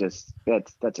Bride is just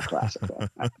that's a classic.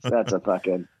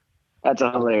 That's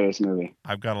a hilarious movie.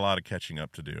 I've got a lot of catching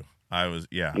up to do.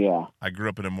 Yeah. I grew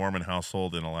up in a Mormon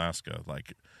household in Alaska.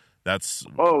 Like that's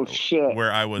shit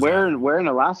where I was. Where in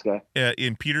Alaska?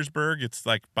 In Petersburg. It's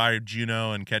like by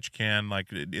Juneau and Ketchikan,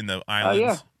 like in the islands. Oh,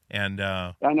 yeah. And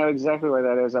I know exactly where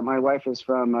that is. My wife is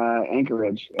from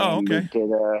Anchorage. Oh, okay.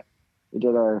 We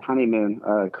did our honeymoon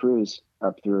cruise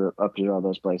up through all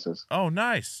those places. Oh,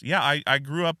 nice. Yeah, I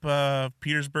grew up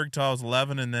Petersburg till I was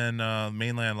 11, and then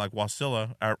mainland like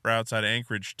Wasilla, outside of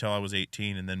Anchorage till I was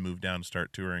 18, and then moved down to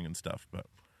start touring and stuff. But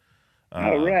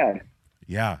rad.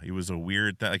 Yeah, it was a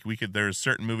weird thing. Like there were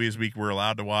certain movies we were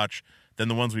allowed to watch. Then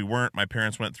the ones we weren't, my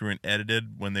parents went through and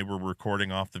edited when they were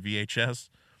recording off the VHS.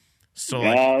 So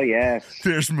yes,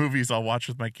 there's movies I'll watch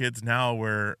with my kids now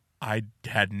where I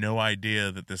had no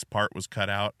idea that this part was cut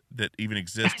out that even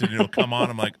existed. And it'll come on.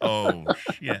 I'm like, oh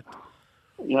shit.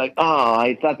 You're like, oh,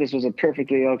 I thought this was a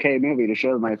perfectly okay movie to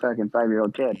show my fucking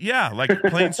 5-year-old kid. Yeah, like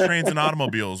Planes, Trains, and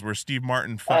Automobiles, where Steve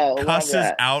Martin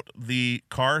cusses out the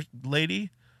car lady.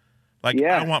 Like,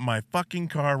 I want my fucking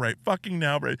car right fucking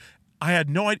now. Right. I had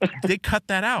no idea. They cut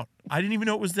that out. I didn't even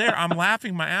know it was there. I'm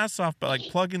laughing my ass off, but like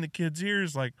plugging the kid's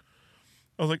ears, like,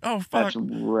 I was like, oh, fuck. That's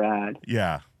rad.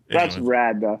 Yeah. That's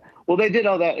rad, though. Well, they did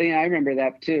all that. I remember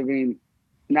that, too. I mean,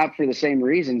 not for the same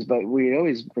reasons, but we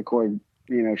always record,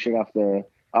 shit off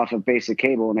of basic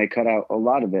cable, and they cut out a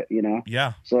lot of it,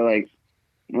 Yeah. So, like,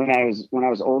 when I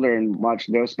was older and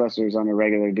watched Ghostbusters on a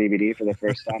regular DVD for the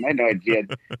first time, I had no idea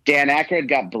Dan Aykroyd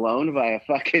got blown by a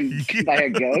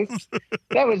ghost.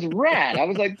 That was rad. I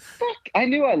was like, fuck, I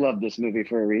knew I loved this movie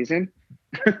for a reason.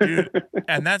 Dude,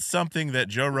 and that's something that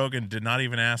Joe Rogan did not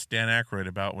even ask Dan Aykroyd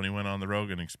about when he went on the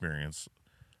Rogan Experience.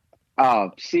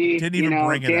 Oh, see, didn't even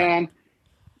bring it up.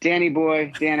 Danny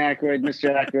boy, Dan Aykroyd,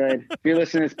 Mr. Aykroyd, if you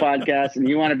listen to this podcast and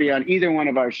you want to be on either one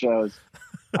of our shows,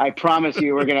 I promise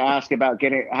you we're going to ask about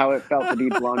how it felt to be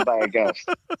blown by a ghost.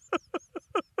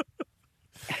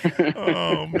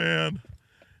 Oh, man.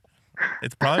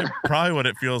 It's probably what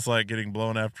it feels like getting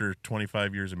blown after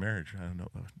 25 years of marriage. I don't know.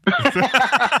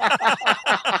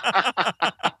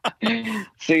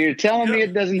 So you're telling me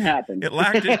it doesn't happen? It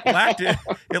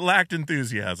lacked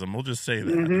enthusiasm. We'll just say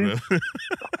that.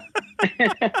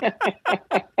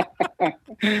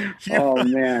 Mm-hmm. Oh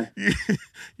man,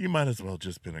 you might as well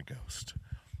just been a ghost.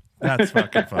 That's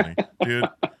fucking funny, dude.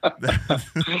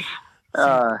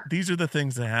 These are the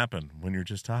things that happen when you're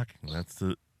just talking. That's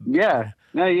the. Yeah.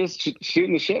 No, you're just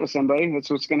shooting the shit with somebody.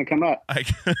 That's what's going to come up.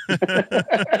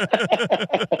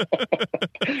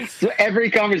 So every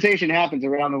conversation happens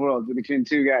around the world between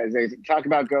two guys. They talk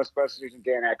about Ghostbusters and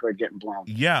Dan Aykroyd getting blown.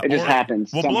 Yeah. It just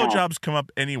happens. Well, somehow. Blowjobs come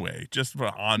up anyway, just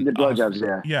on the blowjobs,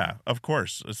 yeah. Yeah, of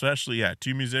course. Especially,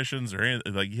 two musicians or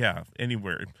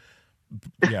anywhere.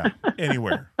 Yeah,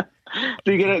 anywhere.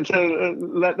 So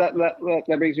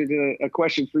that brings me to a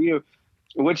question for you.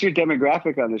 What's your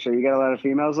demographic on the show? You got a lot of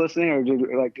females listening, or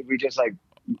did we just like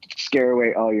scare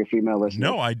away all your female listeners?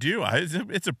 No, I do.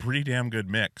 It's a pretty damn good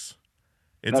mix.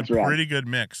 It's That's a right. pretty good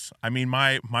mix. I mean,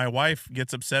 my wife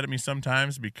gets upset at me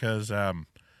sometimes because,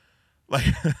 like,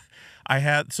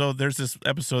 there's this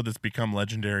episode that's become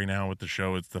legendary now with the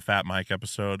show. It's the Fat Mike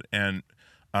episode, and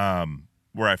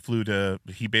where I flew to.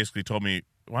 He basically told me,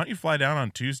 "Why don't you fly down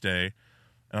on Tuesday?"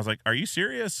 And I was like, "Are you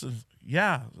serious?"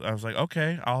 Yeah. I was like,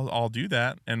 "Okay, I'll do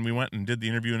that." And we went and did the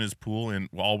interview in his pool, and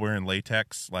all wearing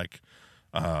latex, like.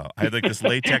 I had like this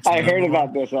latex. I heard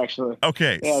about this actually.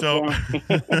 Okay, yeah, so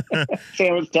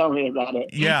Sam was telling me about it.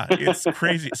 Yeah, it's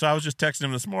crazy. So I was just texting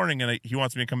him this morning, and he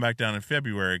wants me to come back down in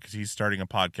February because he's starting a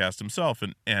podcast himself,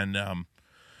 and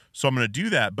so I'm going to do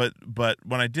that. But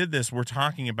when I did this, we're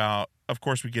talking about, of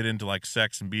course, we get into like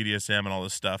sex and BDSM and all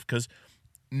this stuff because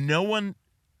no one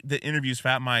that interviews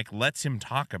Fat Mike lets him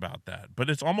talk about that. But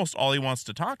it's almost all he wants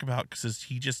to talk about because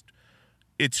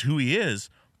it's who he is.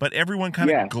 But everyone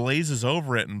kind of glazes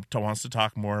over it and wants to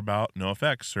talk more about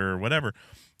NoFX or whatever.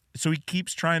 So he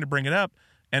keeps trying to bring it up.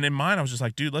 And in mine, I was just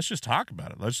like, dude, let's just talk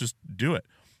about it. Let's just do it.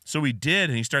 So we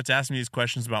did. And he starts asking me these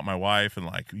questions about my wife and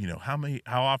like,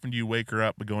 how often do you wake her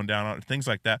up going down on things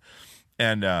like that.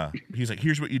 And he's like,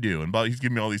 here's what you do. And he's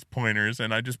giving me all these pointers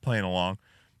and I just playing along.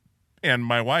 And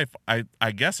my wife,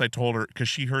 I guess I told her because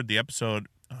she heard the episode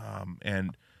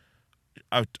and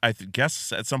I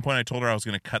guess at some point I told her I was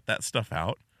going to cut that stuff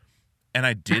out. And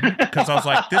I didn't because I was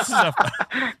like, "This is a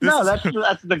that's the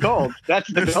gold. That's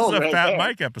the gold. This is a right Fat there.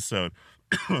 Mike episode."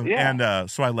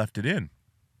 And so I left it in.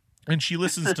 And she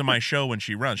listens to my show when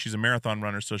she runs. She's a marathon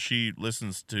runner, so she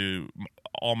listens to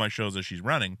all my shows as she's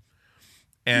running.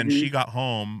 And she got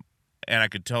home, and I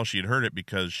could tell she had heard it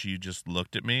because she just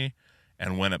looked at me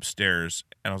and went upstairs.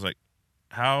 And I was like,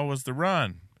 "How was the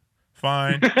run?"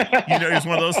 Fine. It was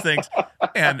one of those things.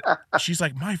 And she's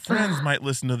like, my friends might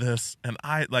listen to this. And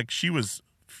she was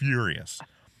furious.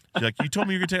 She's like, you told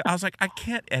me you were going to I was like, I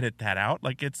can't edit that out.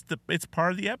 Like, it's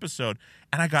part of the episode.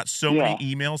 And I got so many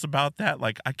emails about that.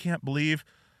 Like, I can't believe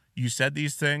you said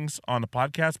these things on the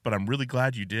podcast, but I'm really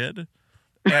glad you did.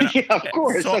 And, of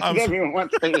course. So that's what everyone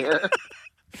wants to hear.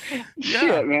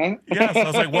 Shit, man. Yeah, so I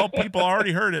was like, well, people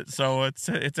already heard it, so it's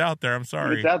out there. I'm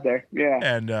sorry. It's out there, yeah.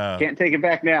 And can't take it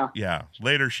back now. Yeah.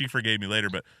 Later, she forgave me later,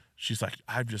 but she's like,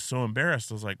 I'm just so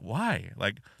embarrassed. I was like, why?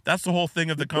 Like, that's the whole thing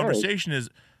of the conversation is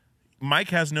Mike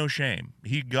has no shame.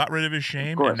 He got rid of his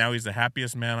shame, and now he's the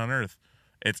happiest man on earth.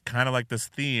 It's kind of like this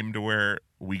theme to where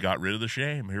we got rid of the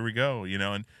shame. Here we go,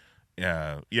 and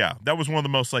that was one of the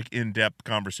most like in-depth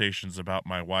conversations about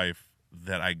my wife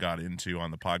that I got into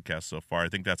on the podcast so far. I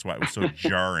think that's why it was so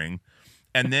jarring.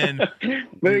 And then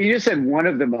but you just said one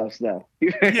of the most though.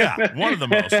 Yeah, one of the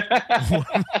most.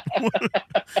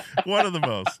 One of the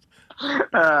most.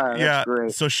 That's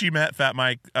great. So she met Fat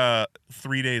Mike 3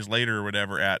 days later or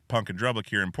whatever at Punk and Drublic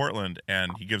here in Portland,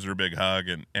 and he gives her a big hug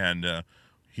and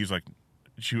he's like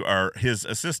his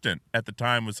assistant at the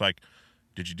time was like,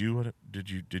 Did you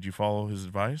follow his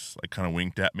advice? Like, kind of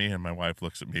winked at me, and my wife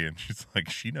looks at me, and she's like,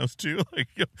 she knows too. Like,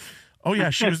 oh yeah,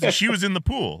 she was in the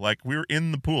pool. Like, we were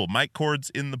in the pool. Mike Cord's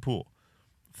in the pool,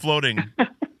 floating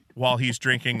while he's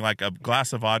drinking like a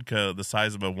glass of vodka the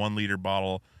size of a 1 liter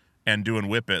bottle, and doing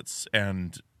whippets,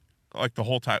 and like the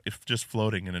whole time just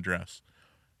floating in a dress.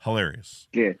 Hilarious.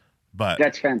 Good. But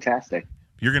that's fantastic.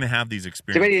 You're going to have these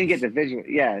experiences. Somebody didn't get the visual.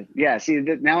 Yeah. See,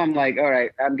 now I'm like, all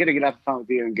right, I'm going to get off the phone with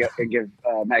you and give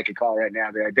Mike a call right now.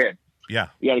 But I did. Yeah.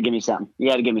 You got to give me something.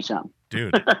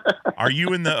 Dude. Are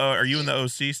you in the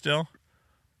OC still?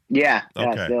 Yeah.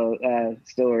 Okay.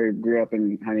 Still grew up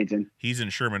in Huntington. He's in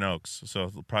Sherman Oaks,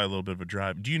 so probably a little bit of a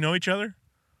drive. Do you know each other?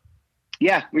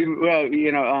 Yeah,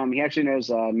 he actually knows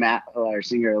Matt, our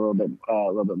singer, a little bit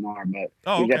more, but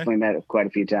we definitely met quite a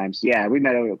few times. Yeah, we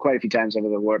met quite a few times over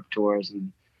the Warped tours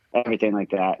and everything like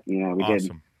that. We awesome.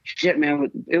 did. Shit, man,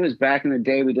 it was back in the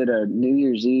day. We did a New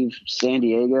Year's Eve San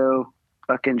Diego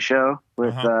fucking show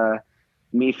with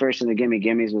Me First and the Gimme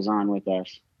Gimmes was on with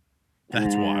us.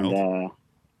 That's wild.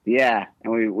 Yeah,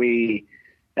 and we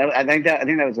I think that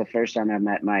was the first time I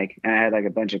met Mike, and I had like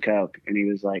a bunch of coke, and he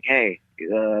was like, "Hey,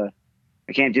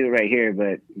 I can't do it right here,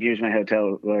 but here's my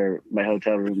hotel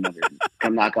room number.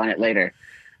 Come knock on it later."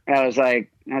 And I was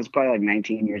probably like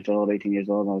 18 years old. And I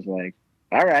was like,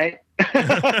 all right.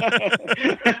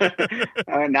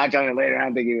 I knocked on it later. I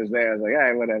don't think he was there. I was like, all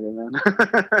right, whatever, man.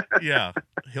 Yeah,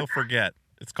 he'll forget.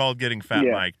 It's called getting fat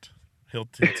mic'd. He'll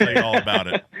tell you all about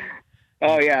it.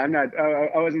 Oh yeah, I'm not.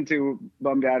 I wasn't too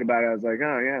bummed out about it. I was like,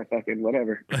 oh yeah, fucking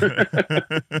whatever.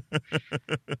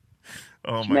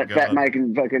 Oh my Met God. Fat Mike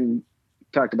and fucking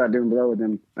talked about doing blow with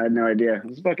him. I had no idea. I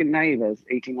was fucking naive. I was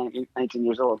 18, 19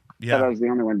 years old. Yeah. Thought I was the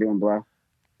only one doing blow.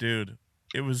 Dude,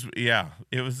 it was a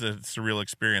surreal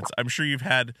experience. I'm sure you've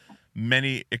had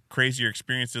many crazier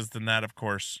experiences than that, of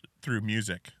course, through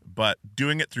music, but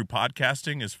doing it through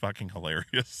podcasting is fucking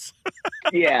hilarious.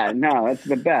 Yeah, no, that's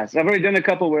the best. I've already done a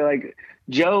couple where like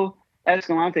Joe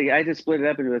Escalante, I just split it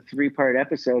up into a 3-part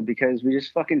episode because we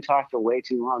just fucking talked for way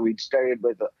too long. We started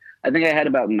with, I think I had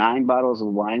about 9 bottles of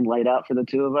wine laid out for the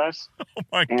two of us. Oh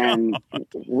my and God.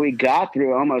 We got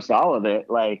through almost all of it.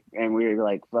 Like, and we were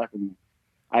like, fucking,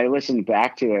 I listened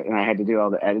back to it and I had to do all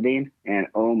the editing and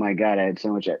oh my God, I had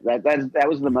so much, that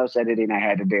was the most editing I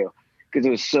had to do because it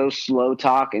was so slow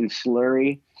talk and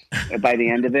slurry by the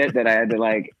end of it that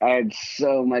I had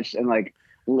so much and like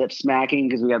lip smacking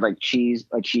because we had like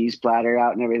a cheese platter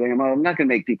out and everything. I'm not going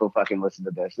to make people fucking listen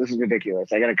to this. This is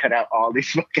ridiculous. I got to cut out all these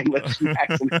fucking lip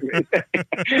smacks and everything.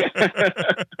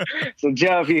 So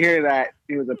Joe, if you hear that,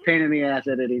 he was a pain in the ass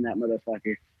editing that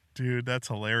motherfucker. Dude, that's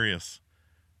hilarious.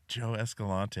 Joe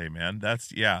Escalante, man. That's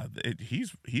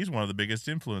he's one of the biggest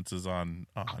influences on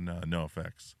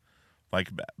NoFX. Like,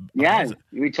 yeah,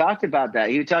 we talked about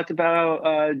that. You talked about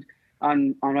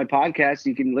on my podcast.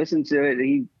 You can listen to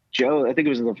it. Joe, I think it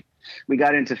was we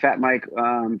got into Fat Mike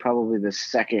probably the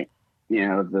second,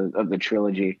 of the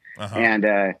trilogy,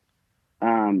 and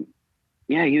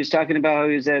he was talking about how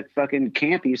he was at fucking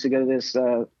camp. He used to go to this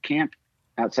camp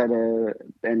outside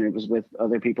and it was with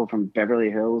other people from Beverly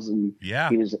Hills, and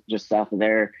he was just south of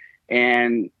there.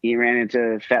 And he ran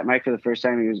into Fat Mike for the first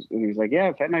time. He was like,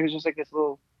 "Yeah, Fat Mike was just like this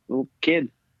little kid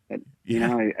that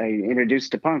I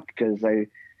introduced to punk because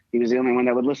he was the only one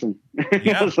that would listen."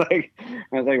 Yeah. I was like,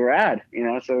 rad,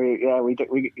 So we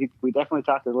definitely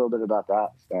talked a little bit about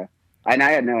that stuff. And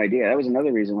I had no idea. That was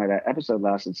another reason why that episode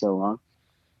lasted so long.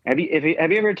 Have you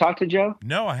ever talked to Joe?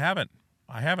 No, I haven't.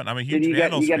 I'm a huge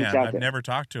Vandals fan. I've never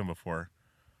talked to him before.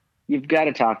 You've got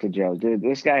to talk to Joe, dude.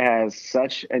 This guy has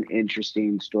such an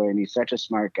interesting story, and he's such a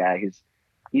smart guy.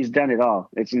 He's done it all.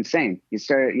 It's insane. He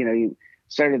started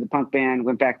the punk band,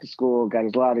 went back to school, got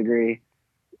his law degree,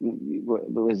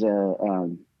 was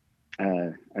an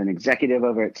executive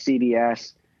over at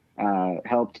CBS,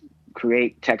 helped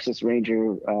create Texas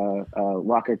Ranger,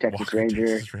 Walker Texas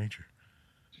Ranger.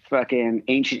 Fucking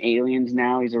Ancient Aliens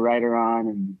now he's a writer on,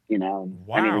 and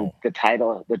wow. I mean the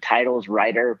title's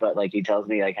writer, but like he tells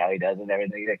me like how he does it and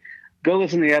everything. He's like, go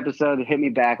listen to the episode, hit me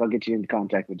back, I'll get you in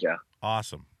contact with Joe.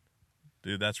 Awesome.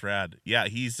 Dude, that's rad. Yeah,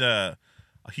 he's I'm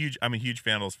a huge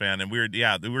Vandals fan, and we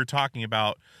were talking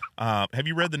about have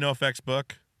you read the NoFX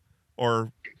book?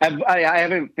 Or I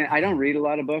haven't. I don't read a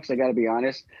lot of books, I gotta be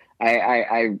honest.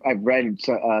 I've read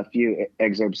a few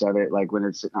excerpts of it, like when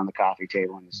it's sitting on the coffee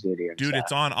table in the studio. Dude,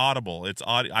 it's on Audible. It's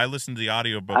I listened to the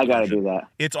audiobook. I gotta do that.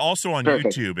 It's also on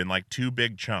YouTube in like 2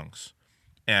 big chunks.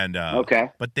 And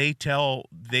okay. But they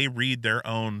read their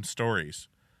own stories.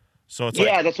 So it's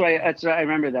that's why I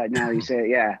remember that now. You say it,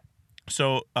 yeah.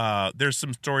 So there's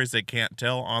some stories they can't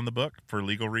tell on the book for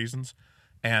legal reasons.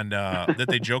 And that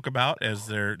they joke about as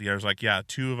there's like,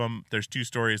 2 of them. There's 2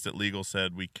 stories that legal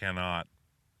said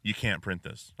you can't print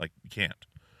this. Like, you can't.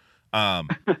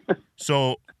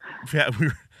 So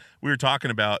we were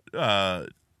talking about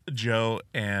Joe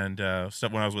and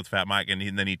stuff when I was with Fat Mike,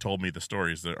 and then he told me the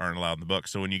stories that aren't allowed in the book.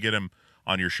 So when you get him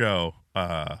on your show,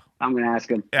 I'm going to ask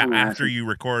him. After you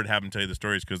record, have him tell you the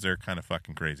stories because they're kind of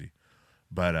fucking crazy.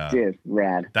 But dude,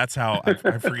 rad. That's how I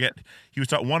forget. He was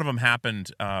talking. One of them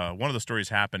happened. One of the stories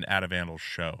happened at a Vandals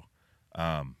show.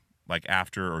 Like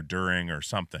after or during or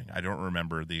something. I don't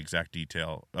remember the exact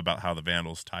detail about how the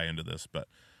Vandals tie into this, but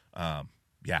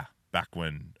back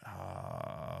when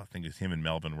I think it's him and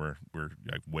Melvin were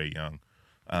like way young.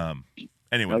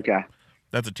 Anyway, okay,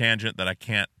 that's a tangent that I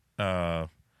can't. That's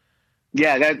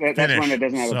one that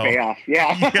doesn't have a payoff.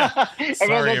 Yeah.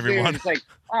 Sorry, everyone. It's like,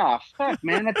 oh fuck,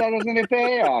 man, I thought I was going to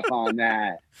pay off on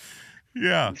that.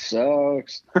 Yeah, it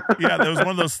sucks. Yeah, there was one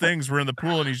of those things. We're in the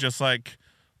pool and he's just like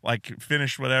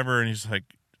finished whatever, and he's like,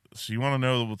 "So you want to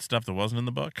know the stuff that wasn't in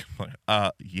the book?" I'm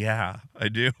like, yeah, I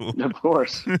do. Of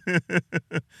course.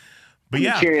 But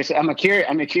I'm a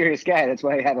curious guy. That's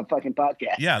why I have a fucking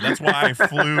podcast. Yeah, that's why I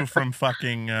flew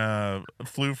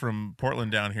from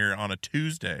Portland down here on a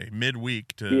Tuesday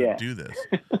midweek to do this.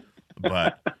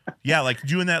 But like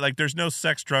doing that, like there's no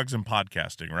sex, drugs, and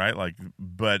podcasting, right? Like,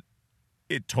 but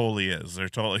it totally is. They're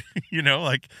totally,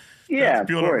 like of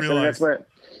course. And that's what.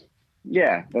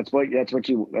 Yeah, that's what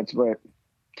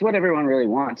everyone really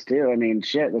wants too. I mean,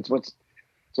 shit, that's what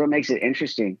makes it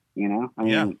interesting, I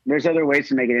mean, there's other ways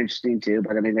to make it interesting too,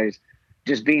 but I mean,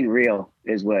 just being real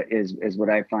is what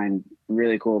I find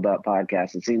really cool about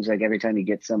podcasts. It seems like every time you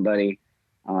get somebody,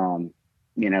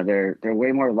 they're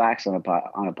way more lax on a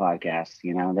podcast.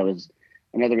 That was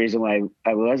another reason why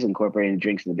I was incorporating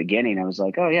drinks in the beginning. I was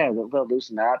like, oh yeah, they'll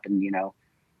loosen up, and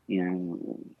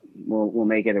we'll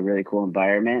make it a really cool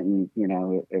environment,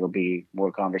 and it'll be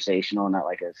more conversational, not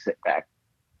like a sit back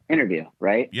interview,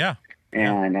 right? Yeah.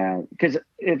 And because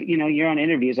if you're on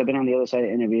interviews, I've been on the other side of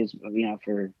interviews,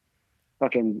 for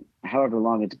fucking however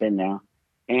long it's been now,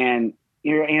 and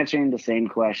you're answering the same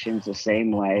questions the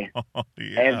same way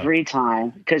every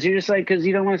time, because you're just like, because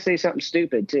you don't want to say something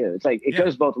stupid too. It's like it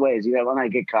goes both ways. You don't want to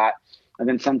get caught, and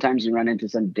then sometimes you run into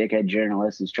some dickhead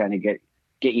journalist who's trying to get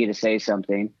you to say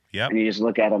something, and you just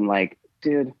look at them like,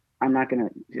 dude, I'm not gonna,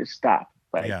 just stop.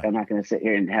 Like, I'm not gonna sit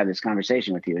here and have this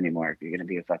conversation with you anymore if you're gonna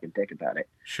be a fucking dick about it.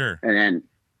 Sure. And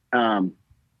then,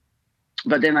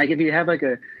 but then, like, if you have like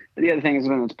the other thing is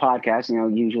when it's podcasts,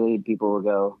 usually people will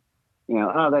go,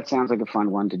 oh, that sounds like a fun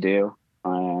one to do,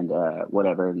 and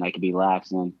whatever, and I could be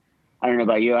lax. And I don't know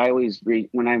about you, I always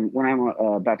when I'm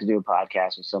about to do a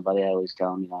podcast with somebody, I always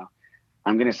tell them,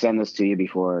 I'm going to send this to you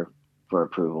for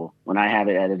approval. When I have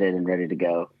it edited and ready to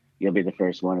go, you'll be the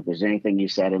first one. If there's anything you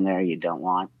said in there you don't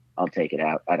want, I'll take it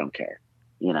out. I don't care.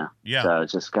 Yeah. So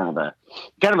it's just kind of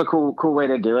a cool way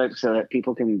to do it, so that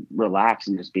people can relax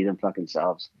and just be them fucking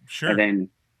selves. Sure. And then,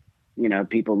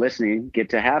 people listening get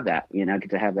to have that,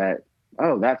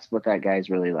 oh, that's what that guy's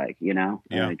really like, Yeah.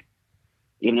 Like,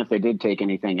 even if they did take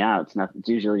anything out, it's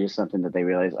usually just something that they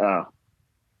realize, oh,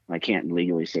 I can't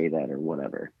legally say that or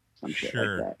whatever. Some shit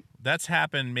like that. That's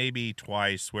happened maybe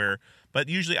twice but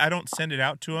usually I don't send it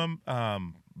out to them.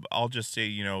 I'll just say,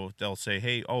 they'll say,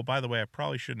 hey, oh, by the way, I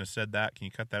probably shouldn't have said that. Can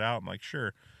you cut that out? I'm like,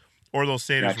 sure. Or they'll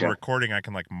say it as we're recording, I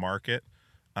can like mark it.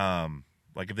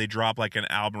 Like if they drop like an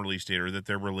album release date, or that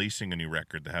they're releasing a new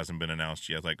record that hasn't been announced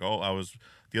yet. Like, oh, I was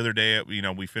the other day,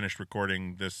 we finished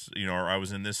recording this, or I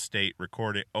was in this state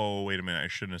recording. Oh, wait a minute, I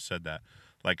shouldn't have said that.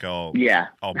 Like I'll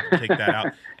take that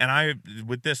out. And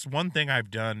with this one thing I've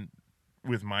done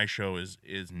with my show is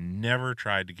never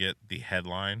tried to get the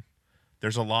headline.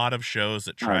 There's a lot of shows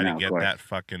that try to get that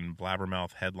fucking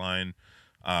blabbermouth headline.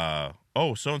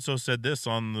 Oh, so-and-so said this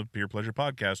on the Peer Pleasure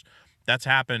podcast. That's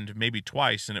happened maybe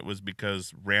twice, and it was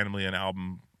because randomly an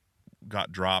album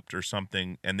got dropped or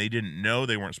something, and they didn't know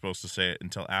they weren't supposed to say it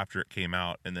until after it came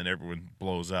out, and then everyone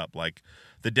blows up. Like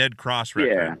the Dead Cross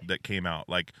record that came out.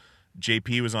 Like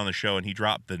JP was on the show, and he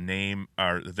dropped the name,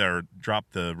 or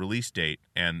dropped the release date,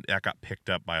 and that got picked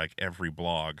up by like every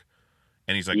blog.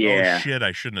 And he's like, oh shit,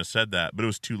 I shouldn't have said that, but it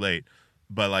was too late.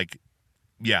 But like,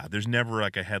 yeah, there's never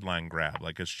like a headline grab.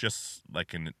 Like it's just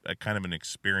like a kind of an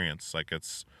experience. Like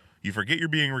you forget you're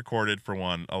being recorded, for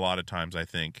one, a lot of times, I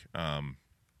think, on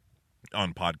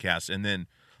podcasts. And then,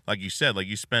 like you said, like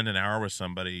you spend an hour with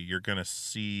somebody, you're going to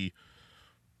see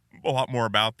a lot more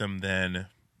about them than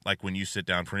like when you sit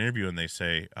down for an interview and they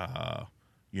say,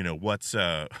 what's,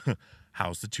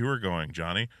 how's the tour going,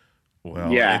 Johnny?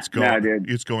 Well, it's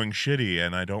going shitty,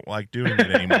 and I don't like doing it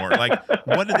anymore. Like,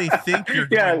 what do they think you're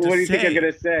going to say? What do you think I'm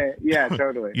going to say? Yeah,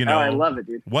 totally. I love it,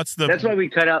 dude. That's why we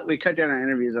cut down our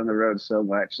interviews on the road so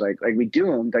much. Like we do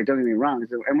them. Like, don't get me wrong,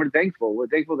 and we're thankful. We're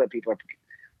thankful that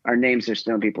our names are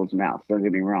still in people's mouths. Don't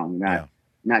get me wrong.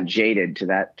 Not jaded to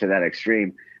that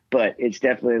extreme, but it's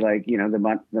definitely like,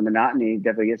 the monotony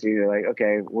definitely gets you. You're like,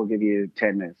 okay, we'll give you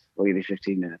 10 minutes. We'll give you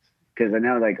 15 minutes. Because I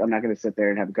know, like, I'm not going to sit there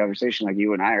and have a conversation like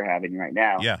you and I are having right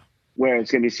now. Yeah. Where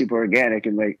it's going to be super organic,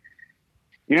 and like,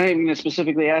 you're not even going to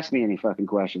specifically ask me any fucking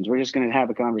questions. We're just going to have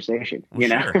a conversation.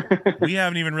 Sure. We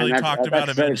haven't even really talked about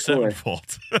Avenged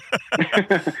Sevenfold.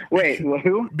 Wait,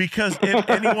 who? Because if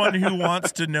anyone who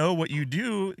wants to know what you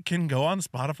do can go on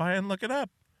Spotify and look it up.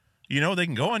 They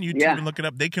can go on YouTube and look it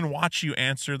up. They can watch you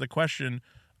answer the question.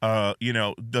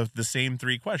 The same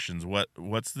three questions.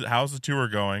 How's the tour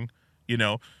going?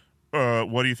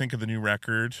 What do you think of the new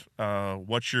record?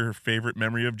 What's your favorite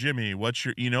memory of Jimmy? What's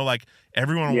your, like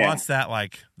everyone wants that,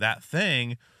 like that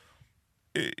thing.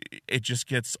 It just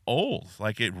gets old,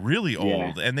 like it really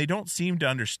old. And they don't seem to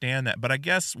understand that. But I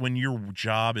guess when your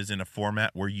job is in a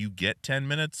format where you get 10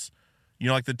 minutes,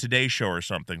 like the Today Show or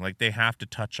something, like they have to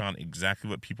touch on exactly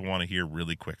what people want to hear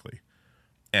really quickly.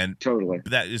 And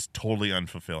that is totally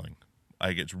unfulfilling.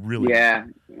 Like it's really,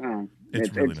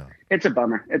 it's really not. It's a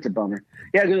bummer. It's a bummer.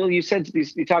 Yeah. You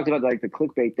talked about like the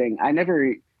clickbait thing. I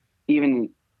never even,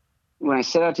 when I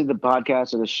set out to the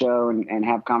podcast or the show and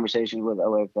have conversations with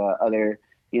other,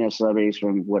 celebrities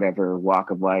from whatever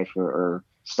walk of life or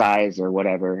size or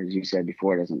whatever, as you said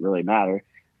before, it doesn't really matter.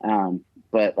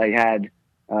 But I had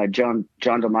John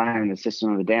DeMeyer and the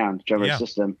System of a Down, drummer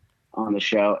System, on the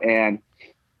show. And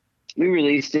we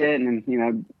released it,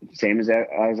 and same as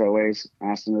always,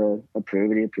 asked him to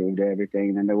approve it. He approved everything,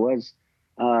 and then there was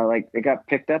it got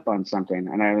picked up on something,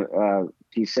 and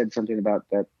he said something about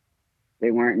that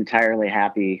they weren't entirely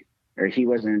happy, or he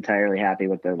wasn't entirely happy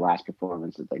with the last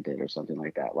performance that they did, or something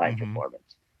like that, live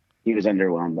performance. He was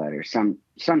underwhelmed by it, or some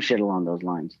shit along those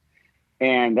lines.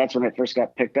 And that's when it first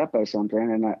got picked up by something,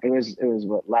 and it was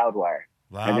what, Loudwire.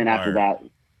 And then after that,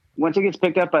 once it gets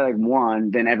picked up by like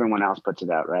one, then everyone else puts it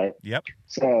out, right? Yep.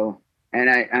 So, and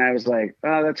I was like,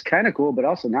 oh, that's kind of cool, but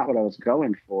also not what I was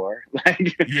going for.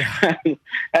 Like, yeah,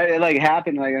 it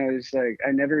happened. Like, I was like,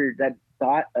 I never that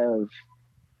thought of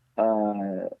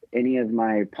any of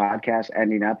my podcasts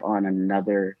ending up on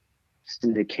another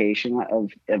syndication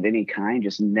of any kind.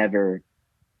 Just never.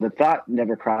 The thought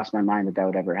never crossed my mind that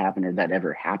would ever happen, or that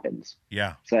ever happens.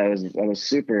 Yeah. So I was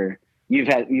super. You've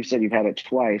said you've had it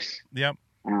twice. Yep.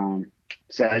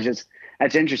 So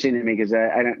that's interesting to me, because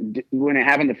I don't. When it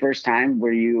happened the first time,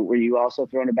 were you also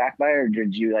thrown aback by it, or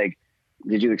did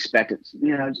you expect it?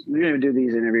 We're going to do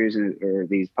these interviews or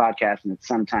these podcasts, and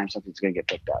sometimes something's going to get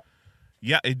picked up.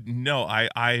 Yeah.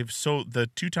 So the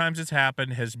two times it's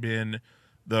happened has been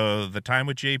the time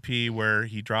with JP where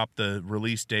he dropped the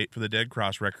release date for the Dead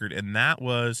Cross record, and that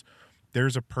was,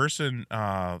 there's a person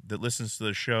that listens to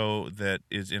the show that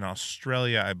is in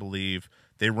Australia, I believe.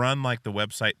 They run like the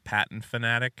website Patent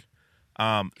Fanatic.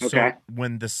 So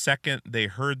when the second they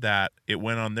heard that, it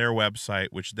went on their website,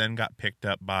 which then got picked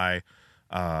up by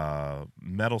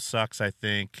Metal Sucks, I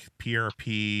think,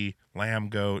 PRP, Lamb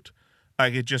Goat.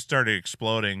 Like, it just started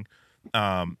exploding.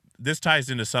 This ties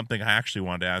into something I actually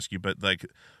wanted to ask you, but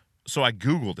so I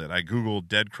Googled it. I Googled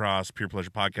Dead Cross Pure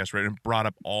Pleasure Podcast, right, and brought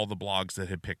up all the blogs that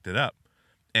had picked it up.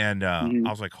 And I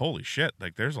was like, holy shit,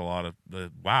 like there's a lot of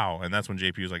wow. And that's when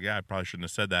JP was like, yeah, I probably shouldn't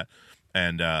have said that.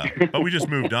 And, but we just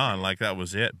moved on. Like, that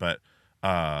was it. But,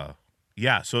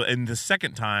 yeah. So, and the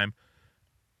second time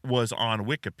was on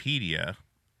Wikipedia.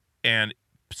 And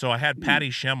so I had Patty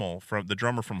Schemmel, from the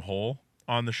drummer from Hole,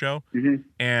 on the show.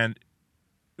 And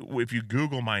if you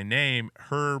Google my name,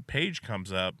 her page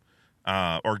comes up,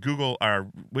 or Google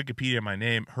or Wikipedia my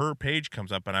name, her page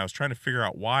comes up, and I was trying to figure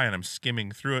out why, and I'm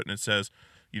skimming through it, and it says,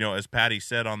 as Patty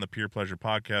said on the Pure Pleasure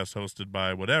podcast hosted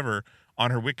by whatever,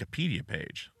 on her Wikipedia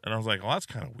page. And I was like, well, that's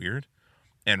kind of weird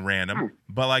and random,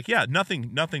 but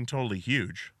nothing totally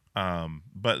huge.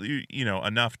 But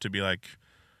enough to be like,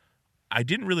 I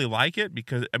didn't really like it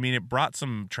because, it brought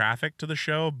some traffic to the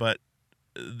show, but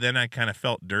then I kind of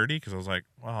felt dirty because I was like,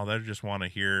 wow, they just want to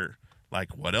hear,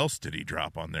 like, what else did he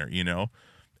drop on there,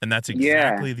 And that's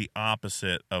exactly the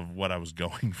opposite of what I was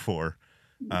going for.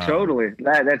 Totally.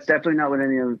 That's definitely not what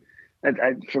any of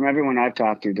from everyone I've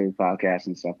talked to do podcasts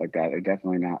and stuff like that, they're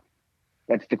definitely not.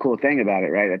 That's the cool thing about it,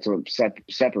 right? That's what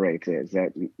separates it, is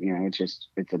that,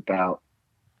 it's about,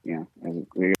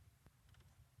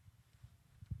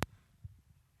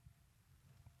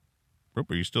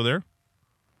 Are you still there?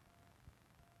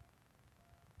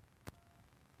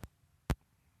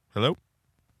 Hello?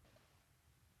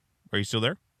 Are you still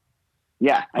there?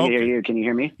 Yeah, I hear you. Can you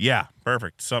hear me? Yeah,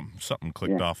 perfect. Something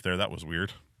clicked off there. That was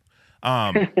weird.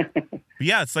 But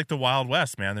yeah, it's like the Wild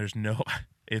West, man.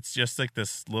 It's just like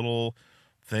this little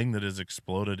thing that has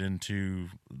exploded into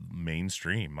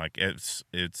mainstream. Like, it's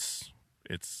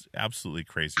absolutely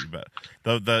crazy. But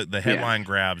the headline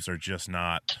grabs are just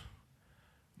not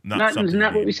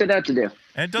what we set out to do.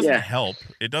 And it doesn't help.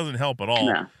 It doesn't help at all.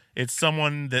 No. It's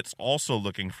someone that's also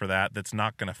looking for that's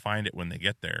not going to find it when they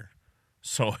get there.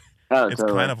 So it's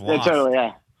totally. kind of lost. Totally,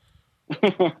 yeah.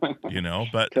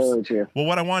 But totally true. Well,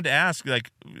 what I wanted to ask, like,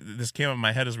 this came up in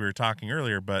my head as we were talking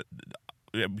earlier, but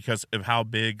because of how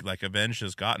big like Avenged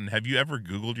has gotten, have you ever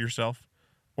Googled yourself,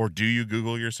 or do you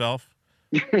Google yourself?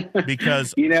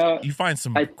 Because you find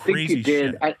some crazy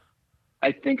shit.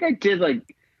 I think I did,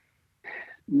 like,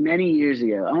 many years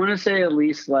ago. I want to say at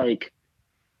least like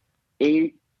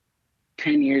 8-10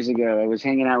 years ago. I was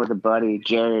hanging out with a buddy,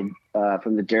 Jared,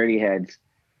 from the Dirty Heads.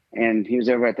 And he was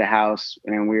over at the house,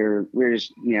 and we were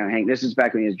just, hanging. This is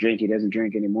back when he was drinking. He doesn't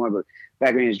drink anymore, but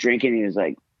back when he was drinking, he was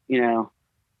like,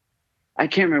 I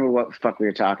can't remember what the fuck we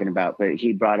were talking about, but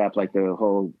he brought up like the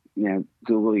whole,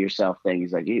 Google yourself thing.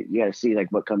 He's like, you got to see like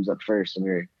what comes up first.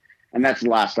 And that's the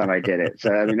last time I did it. So,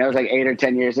 that was like 8 or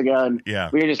 10 years ago. And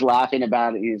we were just laughing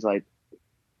about it. He's like,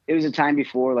 it was a time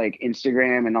before like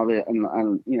Instagram and all the,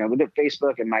 with the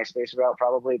Facebook and MySpace were out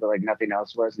probably, but like nothing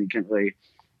else was. And you couldn't really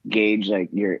gauge like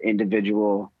your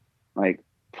individual like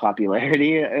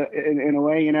popularity in a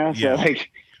way, So like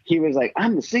he was like,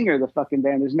 I'm the singer of the fucking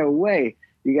band, there's no way.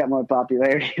 You got more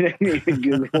popularity than me in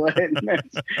Google it.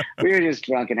 We were just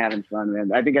drunk and having fun,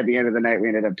 man. I think at the end of the night, we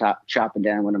ended up chopping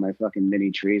down one of my fucking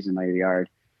mini trees in my yard.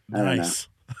 Nice.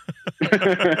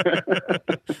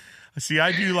 See,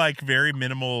 I do like very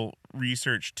minimal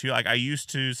research too. Like I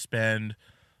used to spend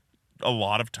a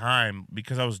lot of time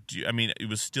because it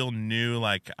was still new.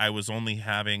 Like I was only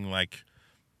having like,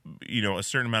 a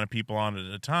certain amount of people on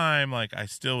at a time. Like I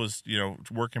still was,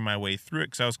 working my way through it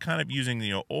because I was kind of using,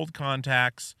 old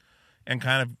contacts and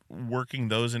kind of working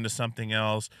those into something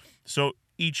else. So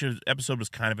each episode was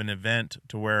kind of an event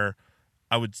to where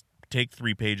I would take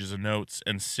 3 pages of notes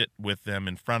and sit with them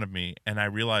in front of me. And I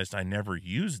realized I never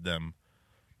used them.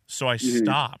 So I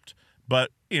stopped. But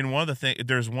in one of the things,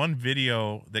 there's one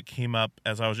video that came up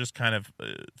as I was just kind of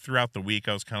throughout the week,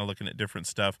 I was kind of looking at different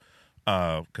stuff.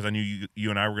 Because I knew you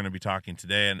and I were going to be talking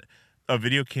today, and a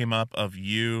video came up of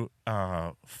you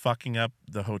fucking up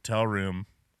the hotel room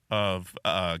of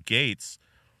Gates,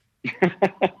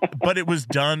 but it was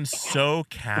done so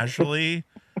casually,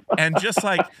 and just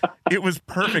like it was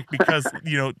perfect because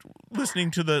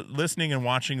listening and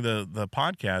watching the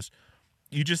podcast,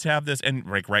 you just have this, and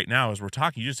like right now as we're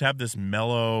talking, you just have this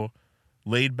mellow,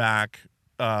 laid back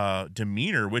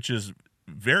demeanor, which is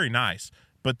very nice.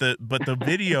 But the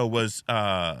video was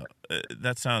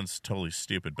that sounds totally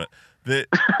stupid, but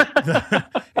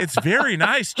it's very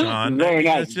nice, John. Very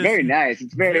nice, just, very nice.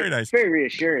 It's very nice, very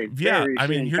reassuring. Yeah, very reassuring. I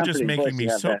mean, you're just making me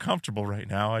so comfortable right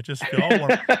now. I just feel all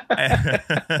warm.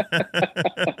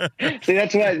 See,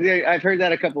 that's why I've heard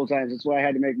that a couple of times. That's why I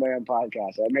had to make my own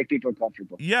podcast. I make people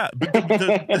comfortable. Yeah, but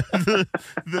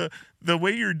the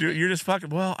way you're just fucking.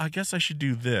 Well, I guess I should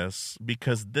do this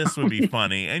because this would be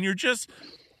funny, and you're just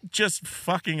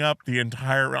fucking up the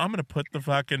entire. I'm gonna put the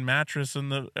fucking mattress I'm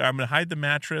gonna hide the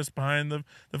mattress behind the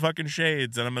fucking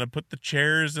shades, and I'm gonna put the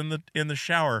chairs in the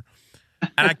shower.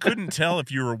 And I couldn't tell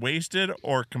if you were wasted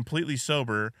or completely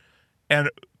sober.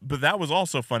 But that was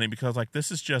also funny because like this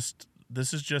is just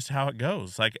how it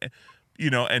goes. Like,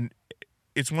 and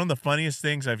it's one of the funniest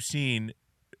things I've seen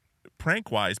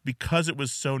prank wise because it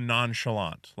was so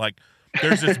nonchalant. Like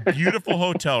there's this beautiful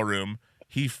hotel room.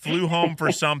 He flew home for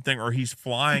something, or he's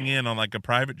flying in on like a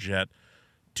private jet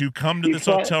to come to this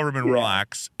hotel room and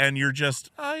relax. And you're just,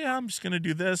 oh yeah, I'm just going to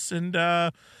do this. And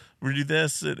we do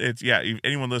this. It's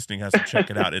anyone listening has to check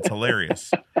it out. It's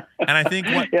hilarious. And I think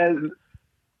the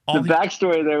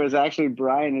backstory there was actually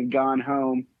Brian had gone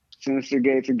home. Sinister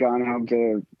Gates had gone home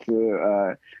to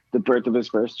the birth of his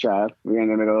first child. We were in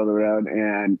the middle of the road,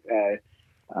 and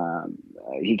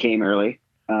he came early.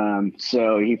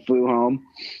 So he flew home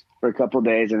for a couple of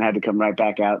days and had to come right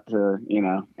back out to,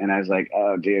 and I was like,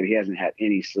 oh dude, he hasn't had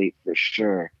any sleep for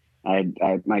sure.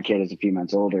 My kid is a few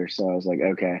months older. So I was like,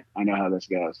 okay, I know how this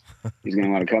goes. He's going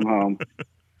to want to come home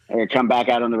or come back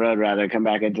out on the road, rather come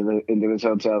back into his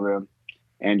hotel room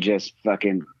and just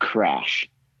fucking crash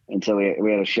until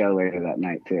we had a show later that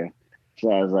night too. So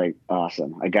I was like,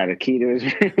 awesome. I got a key to his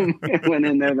room, went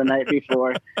in there the night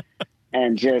before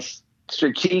and just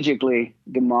strategically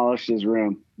demolished his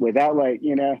room without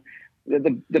the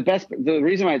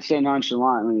reason why it's so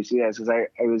nonchalant when you see that is because I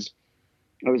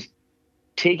was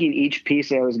taking each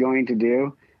piece I was going to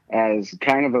do as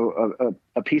kind of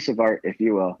a piece of art, if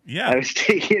you will. Yeah. I was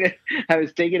taking it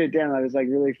down. I was like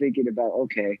really thinking about,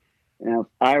 okay, now if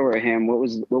I were him, what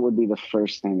would be the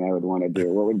first thing I would want to do?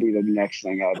 What would be the next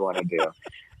thing I'd want to do?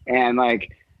 And I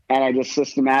just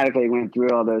systematically went through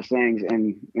all those things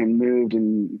and moved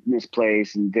and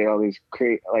misplaced and did all these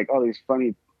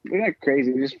funny, not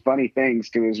crazy, just funny things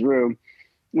to his room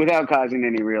without causing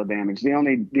any real damage. The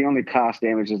only cost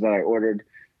damage is that I ordered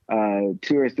 2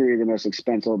 or 3 of the most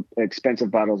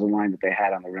expensive bottles of wine that they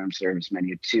had on the room service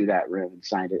menu to that room and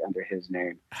signed it under his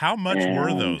name. How much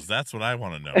were those? That's what I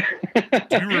want to know.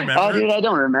 Do you remember? Oh, dude, I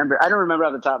don't remember. I don't remember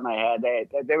off the top of my head.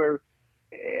 They were,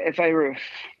 if I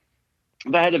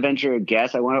had to venture a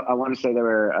guess, I want to say there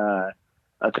were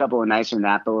a couple of nicer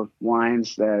Napa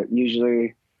wines that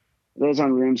usually those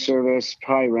on room service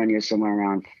probably run you somewhere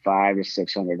around $500 to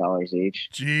 $600 each.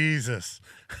 Jesus.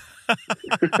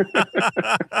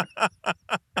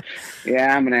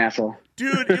 Yeah, I'm an asshole.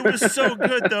 Dude, it was so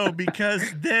good though,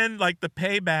 because then like the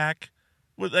payback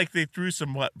was like they threw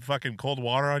some fucking cold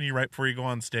water on you right before you go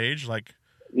on stage. Like,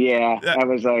 yeah, I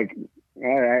was like,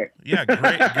 all right. Yeah,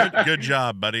 great. Good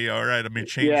job, buddy. All right. I mean,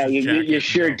 change his jacket. You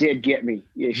sure did get me.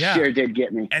 You sure did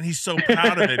get me. And he's so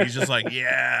proud of it. He's just like,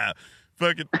 yeah.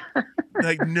 Fucking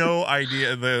like no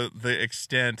idea the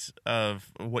extent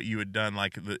of what you had done,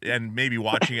 and maybe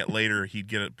watching it later he'd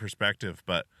get a perspective,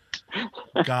 but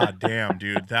god damn,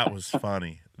 dude, that was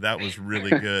funny. That was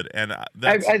really good. And I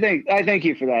thank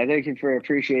you for that. I thank you for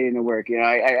appreciating the work.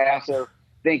 I also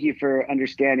thank you for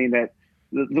understanding that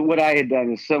what I had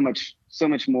done is so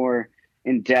much more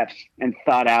in depth and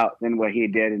thought out than what he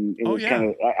did. And it was kind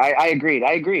of, I agreed.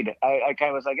 I kind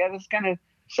of was like, this is kind of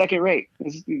second rate.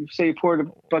 So you poured a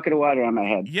bucket of water on my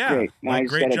head. Yeah. Great. Like,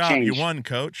 great job. You won,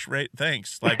 coach. Right.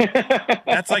 Thanks. Like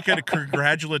that's like a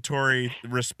congratulatory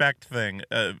respect thing,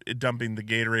 dumping the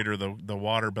Gatorade or the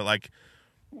water. But like,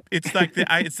 it's like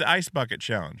it's the ice bucket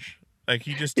challenge. Like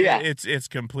he just, it's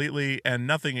completely, and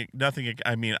nothing.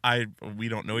 I mean, we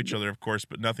don't know each other, of course,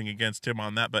 but nothing against him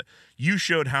on that. But you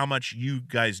showed how much you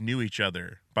guys knew each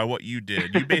other by what you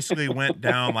did. You basically went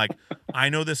down like, I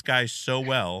know this guy so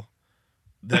well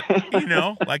that,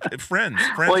 like friends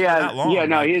well, yeah, for that long. Yeah,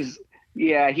 no, like,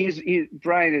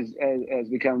 Brian has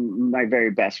become my very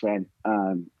best friend,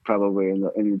 probably in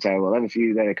the entire world. I have a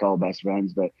few that I call best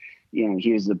friends, but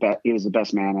he was the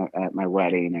best man at my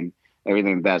wedding and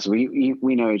everything like that. So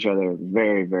we know each other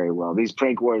very, very well. These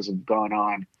prank wars have gone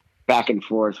on back and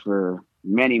forth for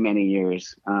many, many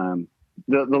years. The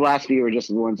last few were just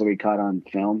the ones that we caught on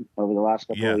film over the last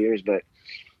couple of years, but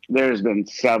there's been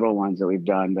several ones that we've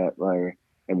done that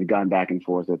we've gone back and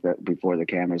forth with that before the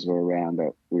cameras were around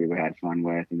that we had fun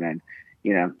with. And then,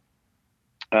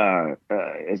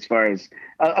 as far as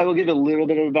I will give a little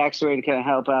bit of a backstory to kind of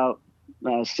help out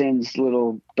Sin's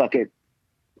little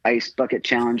ice bucket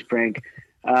challenge prank.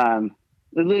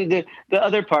 The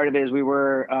other part of it is we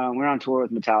were on tour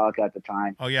with Metallica at the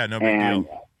time. Oh yeah, no big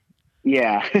deal.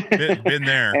 Yeah, been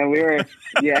there. And we were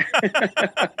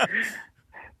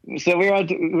so we were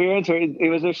on tour. It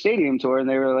was their stadium tour, and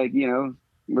they were like,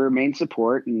 we're main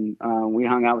support, and we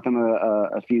hung out with them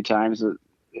a few times.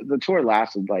 The tour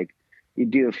lasted like you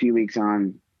do a few weeks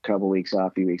on, couple weeks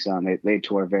off, few weeks on. They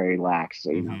tour very lax,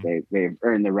 so they've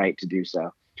earned the right to do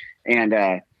so. And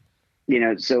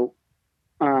so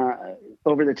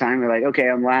over the time, we're like, okay,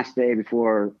 on last day of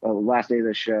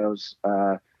the shows,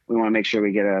 we want to make sure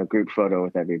we get a group photo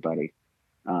with everybody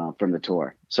from the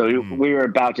tour. So we were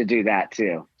about to do that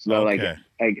too. So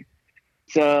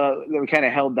so we kind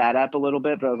of held that up a little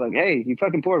bit, but I was like, hey, you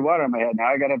fucking poured water on my head. Now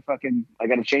I gotta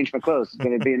change my clothes. It's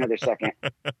going to be another second.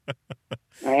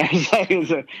 It's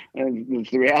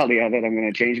the reality of it. I'm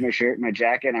going to change my shirt and my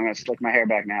jacket. I'm going to slick my hair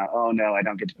back now. Oh no, I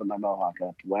don't get to put my mohawk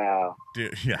up. Wow.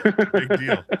 Dude, yeah, big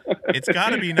deal. It's got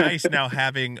to be nice now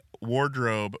having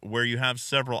wardrobe where you have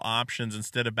several options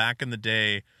instead of back in the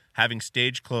day having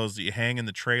stage clothes that you hang in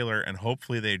the trailer and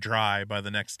hopefully they dry by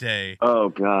the next day. Oh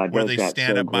God. Where they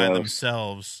stand up by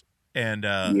themselves and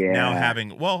now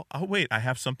having, I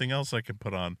have something else I can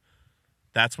put on.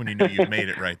 That's when you knew you made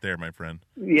it right there, my friend.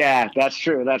 Yeah, that's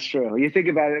true. That's true. You think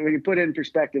about it, when you put it in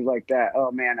perspective like that,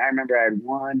 oh man, I remember I had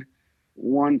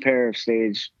one pair of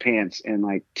stage pants and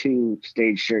like 2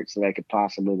 stage shirts that I could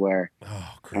possibly wear.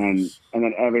 Oh, gross. And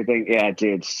then everything,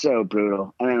 dude, so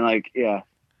brutal. And then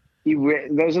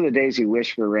those are the days you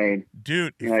wish for rain.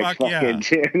 Dude, fuck yeah.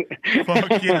 Dude.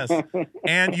 Fuck yes.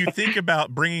 And you think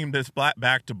about bringing this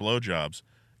back to blowjobs.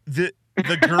 The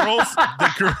girls,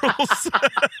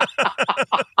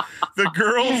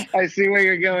 I see where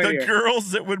you're going. The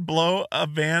girls that would blow a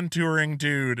van touring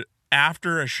dude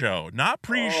after a show, not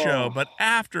pre-show, but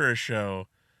after a show.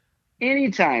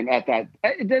 Anytime at that,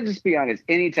 just be honest.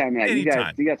 Anytime at you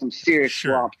got some serious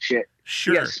swamp shit.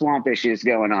 Sure. You got swamp issues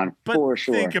going on for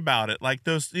sure. Think about it. Like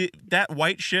that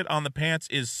white shit on the pants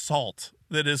is salt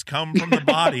that has come from the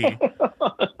body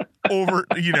over,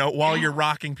 while you're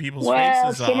rocking people's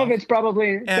faces off. Some of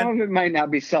it might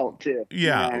not be salt too.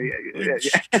 Yeah, it's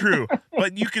true.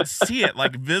 But you could see it,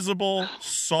 like visible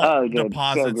salt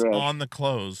deposits on the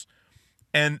clothes.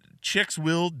 And chicks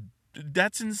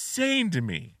that's insane to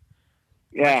me.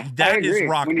 Yeah, that is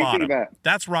rock bottom.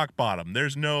 That's rock bottom.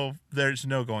 There's no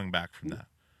going back from that.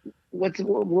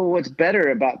 What's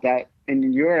better about that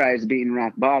in your eyes being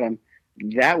rock bottom?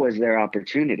 That was their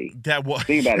opportunity.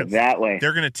 Think about it that way.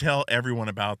 They're going to tell everyone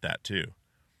about that too.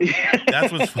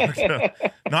 That's what's fucked up.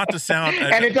 Not to sound,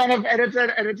 and it's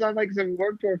on like some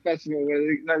Warped Tour festival where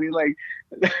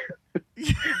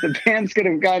the bands could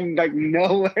have gone like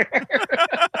nowhere,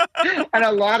 and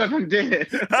a lot of them did.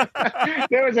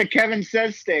 There was a Kevin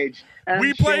Says stage. And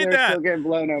we played that. Still getting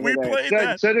blown over played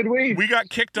that. So did we. We got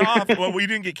kicked off. Well, we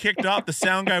didn't get kicked off. The